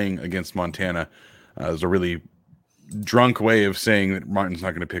team playing against Montana. There's a really drunk way of saying that Martin's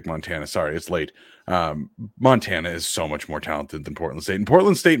not going to pick Montana. Sorry, it's late. Montana is so much more talented than Portland State, and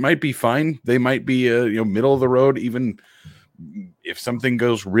Portland State might be fine. They might be middle of the road. Even if something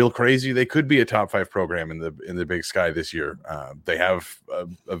goes real crazy, they could be a top 5 program in the Big Sky this year. They have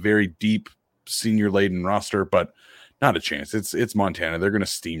a very deep senior laden roster, but not a chance. It's Montana. They're going to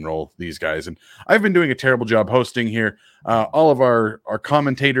steamroll these guys. And I've been doing a terrible job hosting here. All of our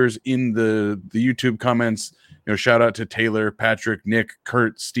commentators in the YouTube comments, shout out to Taylor, Patrick, Nick,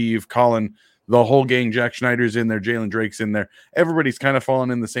 Kurt, Steve, Colin, the whole gang. Jack Schneider's in there. Jalen Drake's in there. Everybody's kind of falling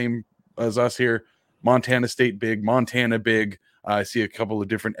in the same as us here. Montana State big, Montana big. I see a couple of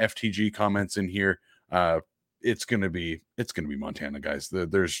different FTG comments in here. It's gonna be Montana, guys.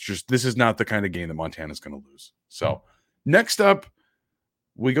 This is not the kind of game that Montana's gonna lose. So next up,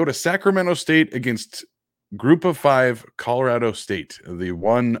 we go to Sacramento State against Group of 5 Colorado State, the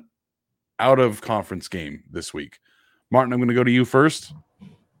one out of conference game this week. Martin, I'm going to go to you first.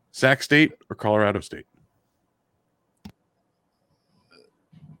 Sac State or Colorado State?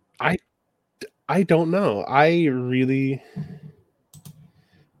 I don't know.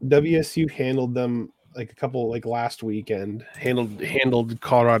 WSU handled them last weekend. Handled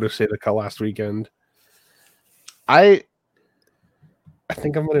Colorado State last weekend. I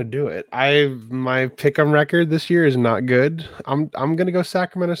think I'm gonna do it. My pick'em record this year is not good. I'm gonna go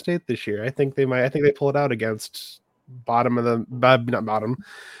Sacramento State this year. I think they pull it out against Colorado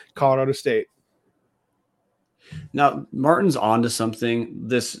State. Now Martin's onto something.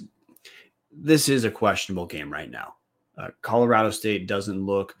 This is a questionable game right now. Colorado State doesn't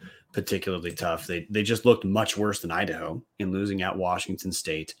look particularly tough. They just looked much worse than Idaho in losing at Washington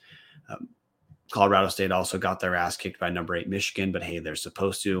State. Colorado State also got their ass kicked by number 8 Michigan, but hey, they're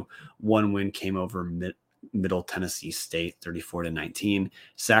supposed to. One win came over Middle Tennessee State, 34-19.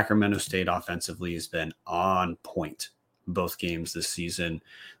 Sacramento State offensively has been on point both games this season.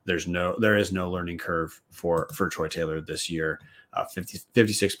 There is no learning curve for Troy Taylor this year.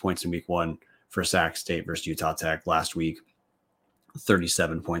 56 points in week 1 for Sac State versus Utah Tech last week.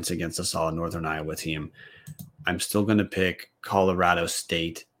 37 points against a solid Northern Iowa team. I'm still going to pick Colorado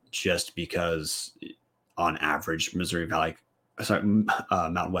State just because on average, Mountain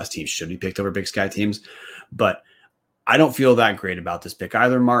West teams should be picked over Big Sky teams. But I don't feel that great about this pick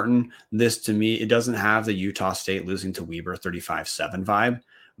either, Martin. This, to me, it doesn't have the Utah State losing to Weber 35-7 vibe,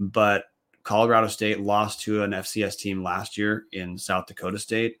 but Colorado State lost to an FCS team last year in South Dakota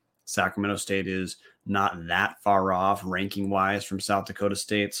State. Sacramento State is not that far off ranking-wise from South Dakota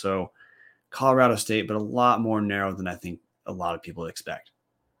State. So Colorado State, but a lot more narrow than I think a lot of people expect.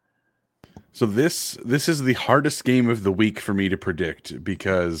 So this is the hardest game of the week for me to predict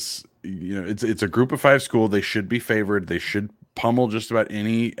because it's a Group of 5 school. They should be favored. They should pummel just about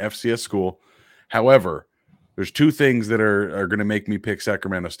any FCS school. However, there's 2 things that are going to make me pick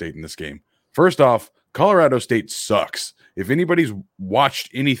Sacramento State in this game. First off, Colorado State sucks. If anybody's watched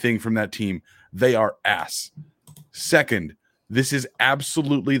anything from that team, they are ass. Second, this is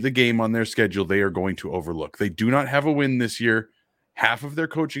absolutely the game on their schedule they are going to overlook. They do not have a win this year. Half of their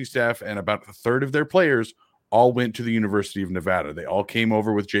coaching staff and about a third of their players all went to the University of Nevada. They all came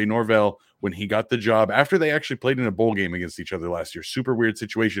over with Jay Norvell when he got the job after they actually played in a bowl game against each other last year. Super weird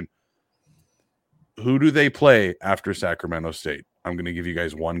situation. Who do they play after Sacramento State? I'm going to give you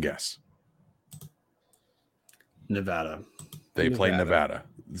guys one guess. Nevada. They play Nevada.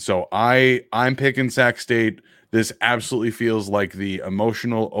 So I'm picking Sac State. This absolutely feels like the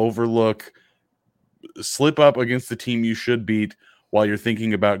emotional overlook, slip up against the team you should beat while you're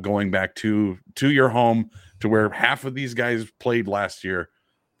thinking about going back to your home to where half of these guys played last year.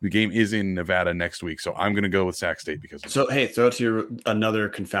 The game is in Nevada next week, so I'm going to go with Sac State because of So, hey, throw it to you another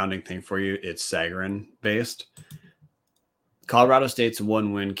confounding thing for you. It's Sagarin based. Colorado State's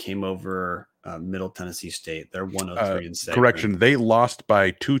one win came over Middle Tennessee State. They're 103 in Sagarin. Correction, they lost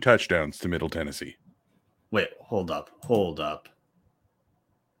by 2 touchdowns to Middle Tennessee. Wait, hold up.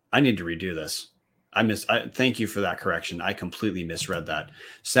 I need to redo this. Thank you for that correction. I completely misread that.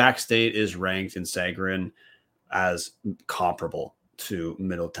 Sac State is ranked in Sagarin as comparable to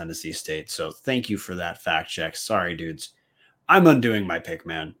Middle Tennessee State. So thank you for that fact check. Sorry, dudes. I'm undoing my pick,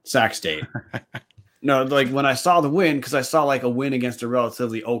 man. Sac State. No, like when I saw the win, because I saw like a win against a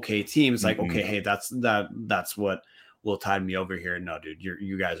relatively okay team, it's like, okay, hey, that's what will tide me over here. No, dude,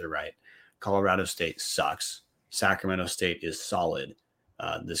 you guys are right. Colorado State sucks. Sacramento State is solid.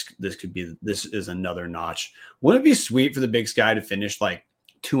 This is another notch. Wouldn't it be sweet for the Big Sky to finish like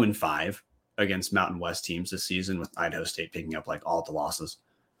 2-5 against Mountain West teams this season, with Idaho State picking up like all the losses?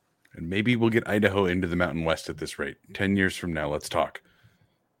 And maybe we'll get Idaho into the Mountain West at this rate. 10 years from now, let's talk.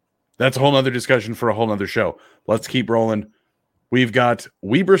 That's a whole nother discussion for a whole nother show. Let's keep rolling. We've got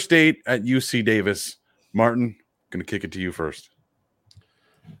Weber State at UC Davis. Martin, going to kick it to you first.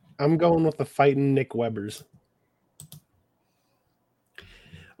 I'm going with the fighting Nick Webbers.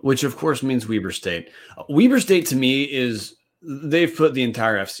 Which, of course, means Weber State. Weber State, to me, they've put the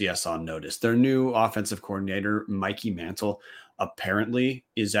entire FCS on notice. Their new offensive coordinator, Mikey Mantle, apparently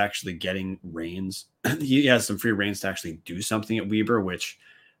is actually getting reins. He has some free reins to actually do something at Weber, which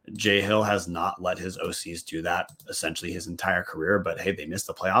Jay Hill has not let his OCs do that essentially his entire career. But hey, they missed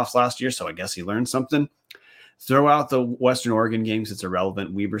the playoffs last year, so I guess he learned something. Throw out the Western Oregon games. It's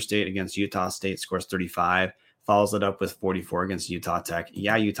irrelevant. Weber State against Utah State scores 35. Follows it up with 44 against Utah Tech.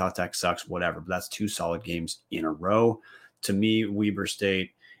 Yeah, Utah Tech sucks, whatever, but that's 2 solid games in a row. To me, Weber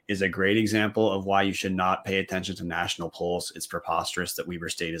State is a great example of why you should not pay attention to national polls. It's preposterous that Weber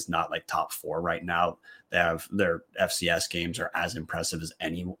State is not like top 4 right now. They have their FCS games are as impressive as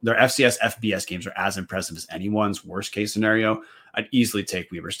their FCS FBS games are as impressive as anyone's. Worst case scenario, I'd easily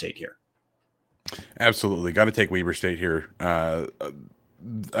take Weber State here. Absolutely. Got to take Weber State here.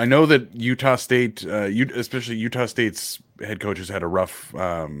 I know that Utah State, especially Utah State's head coach, has had a rough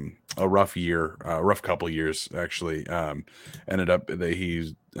couple years. Actually, ended up that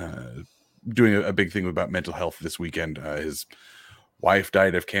he's doing a big thing about mental health this weekend. His wife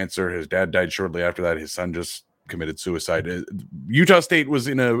died of cancer. His dad died shortly after that. His son just committed suicide. Utah State was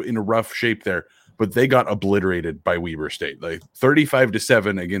in a rough shape there, but they got obliterated by Weber State, like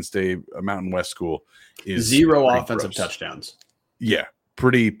 35-7 against a Mountain West school. Is 0 offensive touchdowns. Yeah.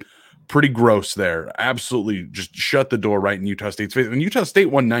 Pretty gross there. Absolutely just shut the door right in Utah State's face. And Utah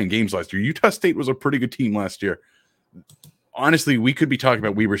State won 9 games last year. Utah State was a pretty good team last year. Honestly, we could be talking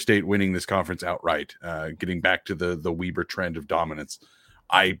about Weber State winning this conference outright, getting back to the Weber trend of dominance.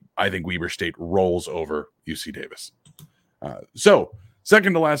 I think Weber State rolls over UC Davis. So,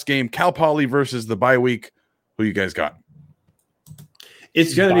 second to last game, Cal Poly versus the bye week. Who you guys got?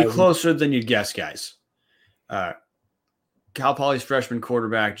 It's going to be closer than you'd guess, guys. Cal Poly's freshman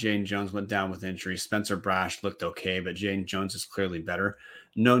quarterback, Jane Jones, went down with injury. Spencer Brash looked okay, but Jane Jones is clearly better.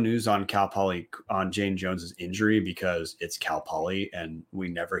 No news on Cal Poly on Jane Jones's injury because it's Cal Poly and we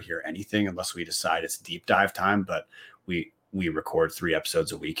never hear anything unless we decide it's deep dive time. But we record 3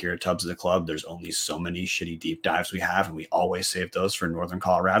 episodes a week here at Tubbs of the Club. There's only so many shitty deep dives we have, and we always save those for Northern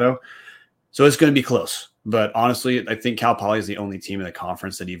Colorado. So it's going to be close. But honestly, I think Cal Poly is the only team in the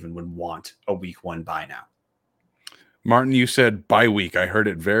conference that even would want a week 1 bye now. Martin, you said bye week. I heard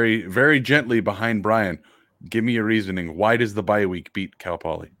it very, very gently behind Brian. Give me your reasoning. Why does the bye week beat Cal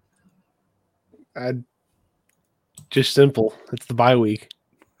Poly? Just simple. It's the bye week.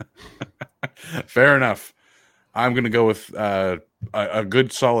 Fair enough. I'm going to go with a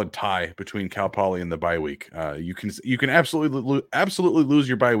good solid tie between Cal Poly and the bye week. You can absolutely lose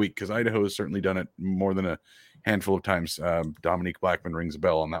your bye week because Idaho has certainly done it more than a handful of times. Dominique Blackman rings a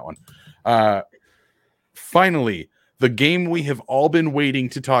bell on that one. Finally, the game we have all been waiting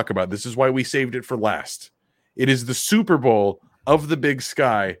to talk about. This is why we saved it for last. It is the Super Bowl of the Big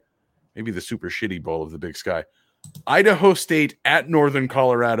Sky, maybe the super shitty bowl of the Big Sky. Idaho State at Northern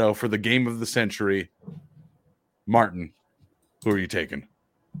Colorado for the game of the century. Martin, who are you taking?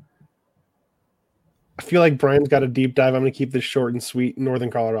 I feel like Brian's got a deep dive. I'm going to keep this short and sweet. Northern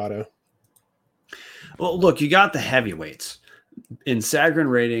Colorado. Well, look, you got the heavyweights. In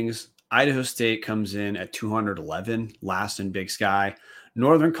Sagarin ratings, Idaho State comes in at 211, last in Big Sky.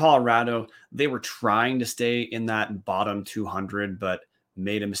 Northern Colorado, they were trying to stay in that bottom 200, but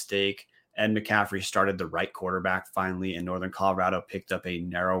made a mistake. Ed McCaffrey started the right quarterback finally, and Northern Colorado picked up a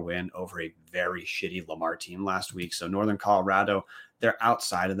narrow win over a very shitty Lamar team last week. So Northern Colorado, they're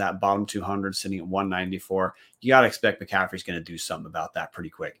outside of that bottom 200, sitting at 194. You got to expect McCaffrey's going to do something about that pretty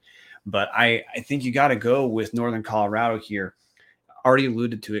quick. But I think you got to go with Northern Colorado here. Already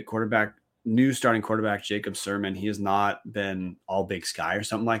alluded to it, new starting quarterback Jacob Sermon. He has not been all Big Sky or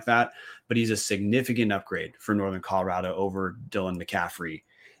something like that, but he's a significant upgrade for Northern Colorado over Dylan McCaffrey.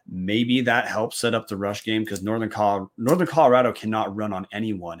 Maybe that helps set up the rush game because Northern Colorado cannot run on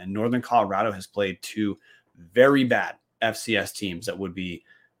anyone, and Northern Colorado has played two very bad FCS teams that would be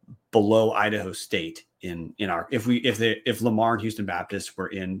below Idaho State in our if Lamar and Houston Baptist were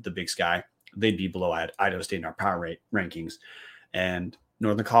in the Big Sky, they'd be below Idaho State in our power rate rankings. And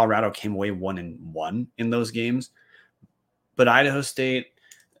Northern Colorado came away 1-1 in those games. But Idaho State,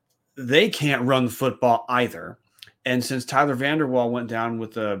 they can't run the football either. And since Tyler Vanderwall went down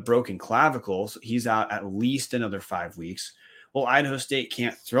with a broken clavicle, so he's out at least another 5 weeks. Well, Idaho State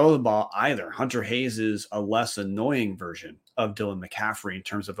can't throw the ball either. Hunter Hayes is a less annoying version of Dylan McCaffrey in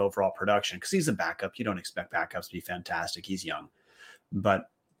terms of overall production because he's a backup. You don't expect backups to be fantastic. He's young. But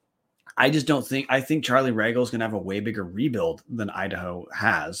I just don't think – I think Charlie Ragle is going to have a way bigger rebuild than Idaho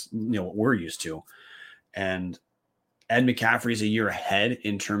has, what we're used to. And Ed McCaffrey's a year ahead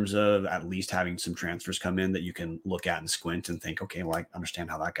in terms of at least having some transfers come in that you can look at and squint and think, okay, well, I understand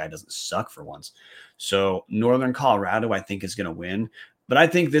how that guy doesn't suck for once. So Northern Colorado, I think, is going to win. But I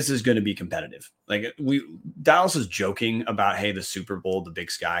think this is going to be competitive. Like Dallas is joking about, hey, the Super Bowl, the Big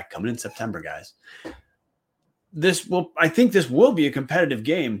Sky coming in September, guys. I think this will be a competitive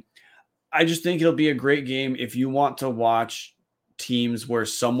game. I just think it'll be a great game if you want to watch teams where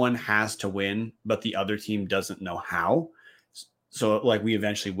someone has to win, but the other team doesn't know how. So like we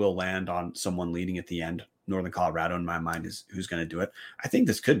eventually will land on someone leading at the end. Northern Colorado in my mind is who's going to do it. I think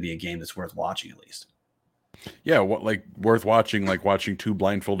this could be a game that's worth watching at least. Yeah, worth watching, like watching two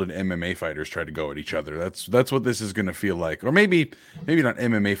blindfolded MMA fighters try to go at each other. That's what this is going to feel like. Or maybe not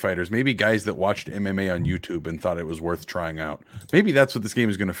MMA fighters, maybe guys that watched MMA on YouTube and thought it was worth trying out. Maybe that's what this game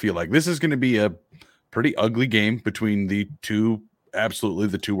is going to feel like. This is going to be a pretty ugly game between the two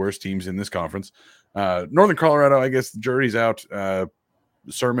worst teams in this conference. Northern Colorado, I guess the jury's out.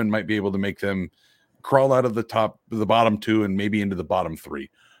 Sermon might be able to make them crawl out of the bottom two and maybe into the bottom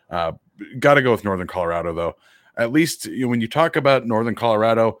three. Got to go with Northern Colorado, though. At least when you talk about Northern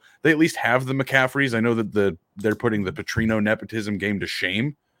Colorado, they at least have the McCaffreys. I know that they're putting the Petrino nepotism game to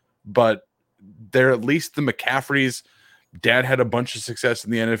shame, but they're at least the McCaffreys. Dad had a bunch of success in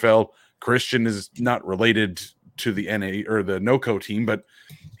the NFL. Christian is not related to the NA or the NOCO team, but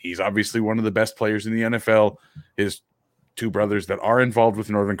he's obviously one of the best players in the NFL. His two brothers that are involved with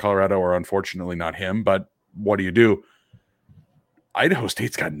Northern Colorado are unfortunately not him, but what do you do? Idaho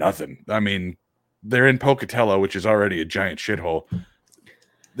State's got nothing. I mean, they're in Pocatello, which is already a giant shithole.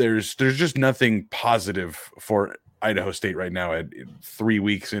 There's just nothing positive for Idaho State right now at 3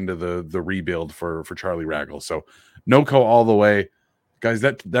 weeks into the rebuild for Charlie Ragle. So NOCO all the way. Guys,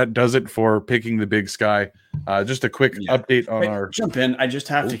 that does it for picking the Big Sky. Just a quick update on our jump in. I just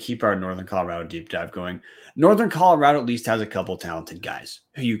have to keep our Northern Colorado deep dive going. Northern Colorado at least has a couple talented guys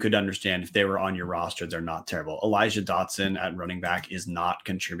who you could understand if they were on your roster. They're not terrible. Elijah Dotson at running back is not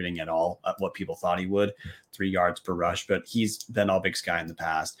contributing at all at what people thought he would, 3 yards per rush, but he's been all Big Sky in the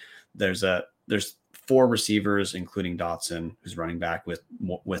past. There's 4 receivers, including Dotson, who's running back with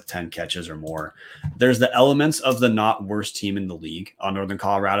 10 catches or more. There's the elements of the not worst team in the league on Northern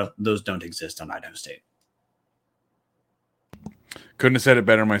Colorado. Those don't exist on Idaho State. Couldn't have said it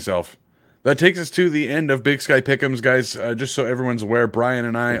better myself. That takes us to the end of Big Sky Pick'ems, guys. Just so everyone's aware, Brian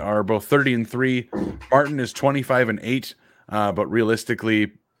and I are both 30-3. Martin is 25-8. But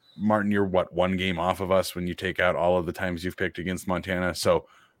realistically, Martin, you're one game off of us when you take out all of the times you've picked against Montana. So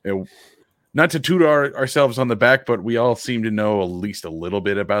not to toot ourselves on the back, but we all seem to know at least a little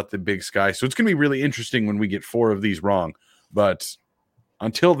bit about the Big Sky. So it's going to be really interesting when we get 4 of these wrong. But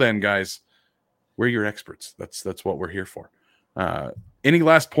until then, guys, we're your experts. That's what we're here for. Any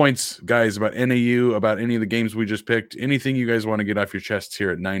last points, guys, about NAU, about any of the games we just picked? Anything you guys want to get off your chests here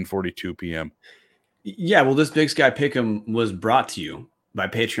at 9:42 p.m.? Yeah, well, this Big Sky Pick'em was brought to you by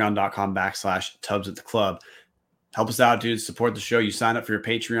patreon.com/Tubs at the Club. Help us out, dudes. Support the show. You sign up for your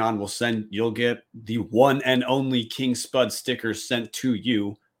Patreon. You'll get the one and only King Spud stickers sent to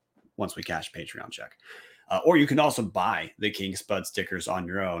you once we cash Patreon check. Or you can also buy the King Spud stickers on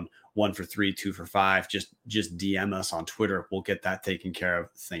your own. 1 for $3, 2 for $5. Just DM us on Twitter. We'll get that taken care of.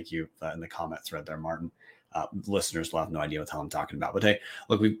 Thank you in the comment thread there, Martin. Listeners will have no idea what the hell I'm talking about. But hey,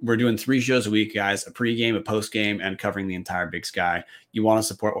 look, we're doing 3 shows a week, guys, a pregame, a postgame, and covering the entire Big Sky. You want to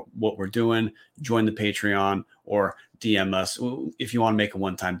support what we're doing, join the Patreon or DM us. If you want to make a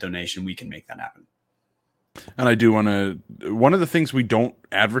one-time donation, we can make that happen. And I do want to, one of the things we don't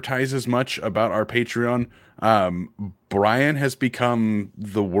advertise as much about our Patreon, Brian has become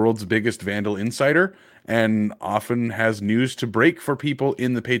the world's biggest Vandal insider and often has news to break for people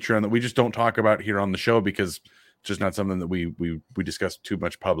in the Patreon that we just don't talk about here on the show because it's just not something that we discuss too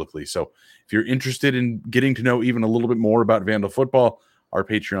much publicly. So if you're interested in getting to know even a little bit more about Vandal football, our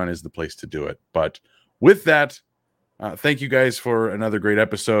Patreon is the place to do it. But with that, thank you guys for another great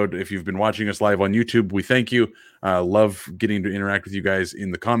episode. If you've been watching us live on YouTube, we thank you. Love getting to interact with you guys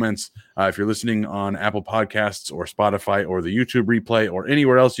in the comments. If you're listening on Apple Podcasts or Spotify or the YouTube replay or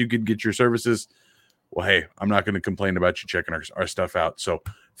anywhere else you could get your services, well, hey, I'm not going to complain about you checking our stuff out. So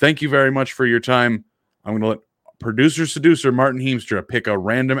thank you very much for your time. I'm going to let producer seducer Martin Heemstra pick a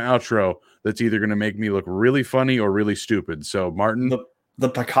random outro that's either going to make me look really funny or really stupid. So Martin, the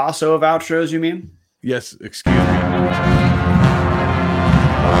Picasso of outros, you mean? Yes, excuse me.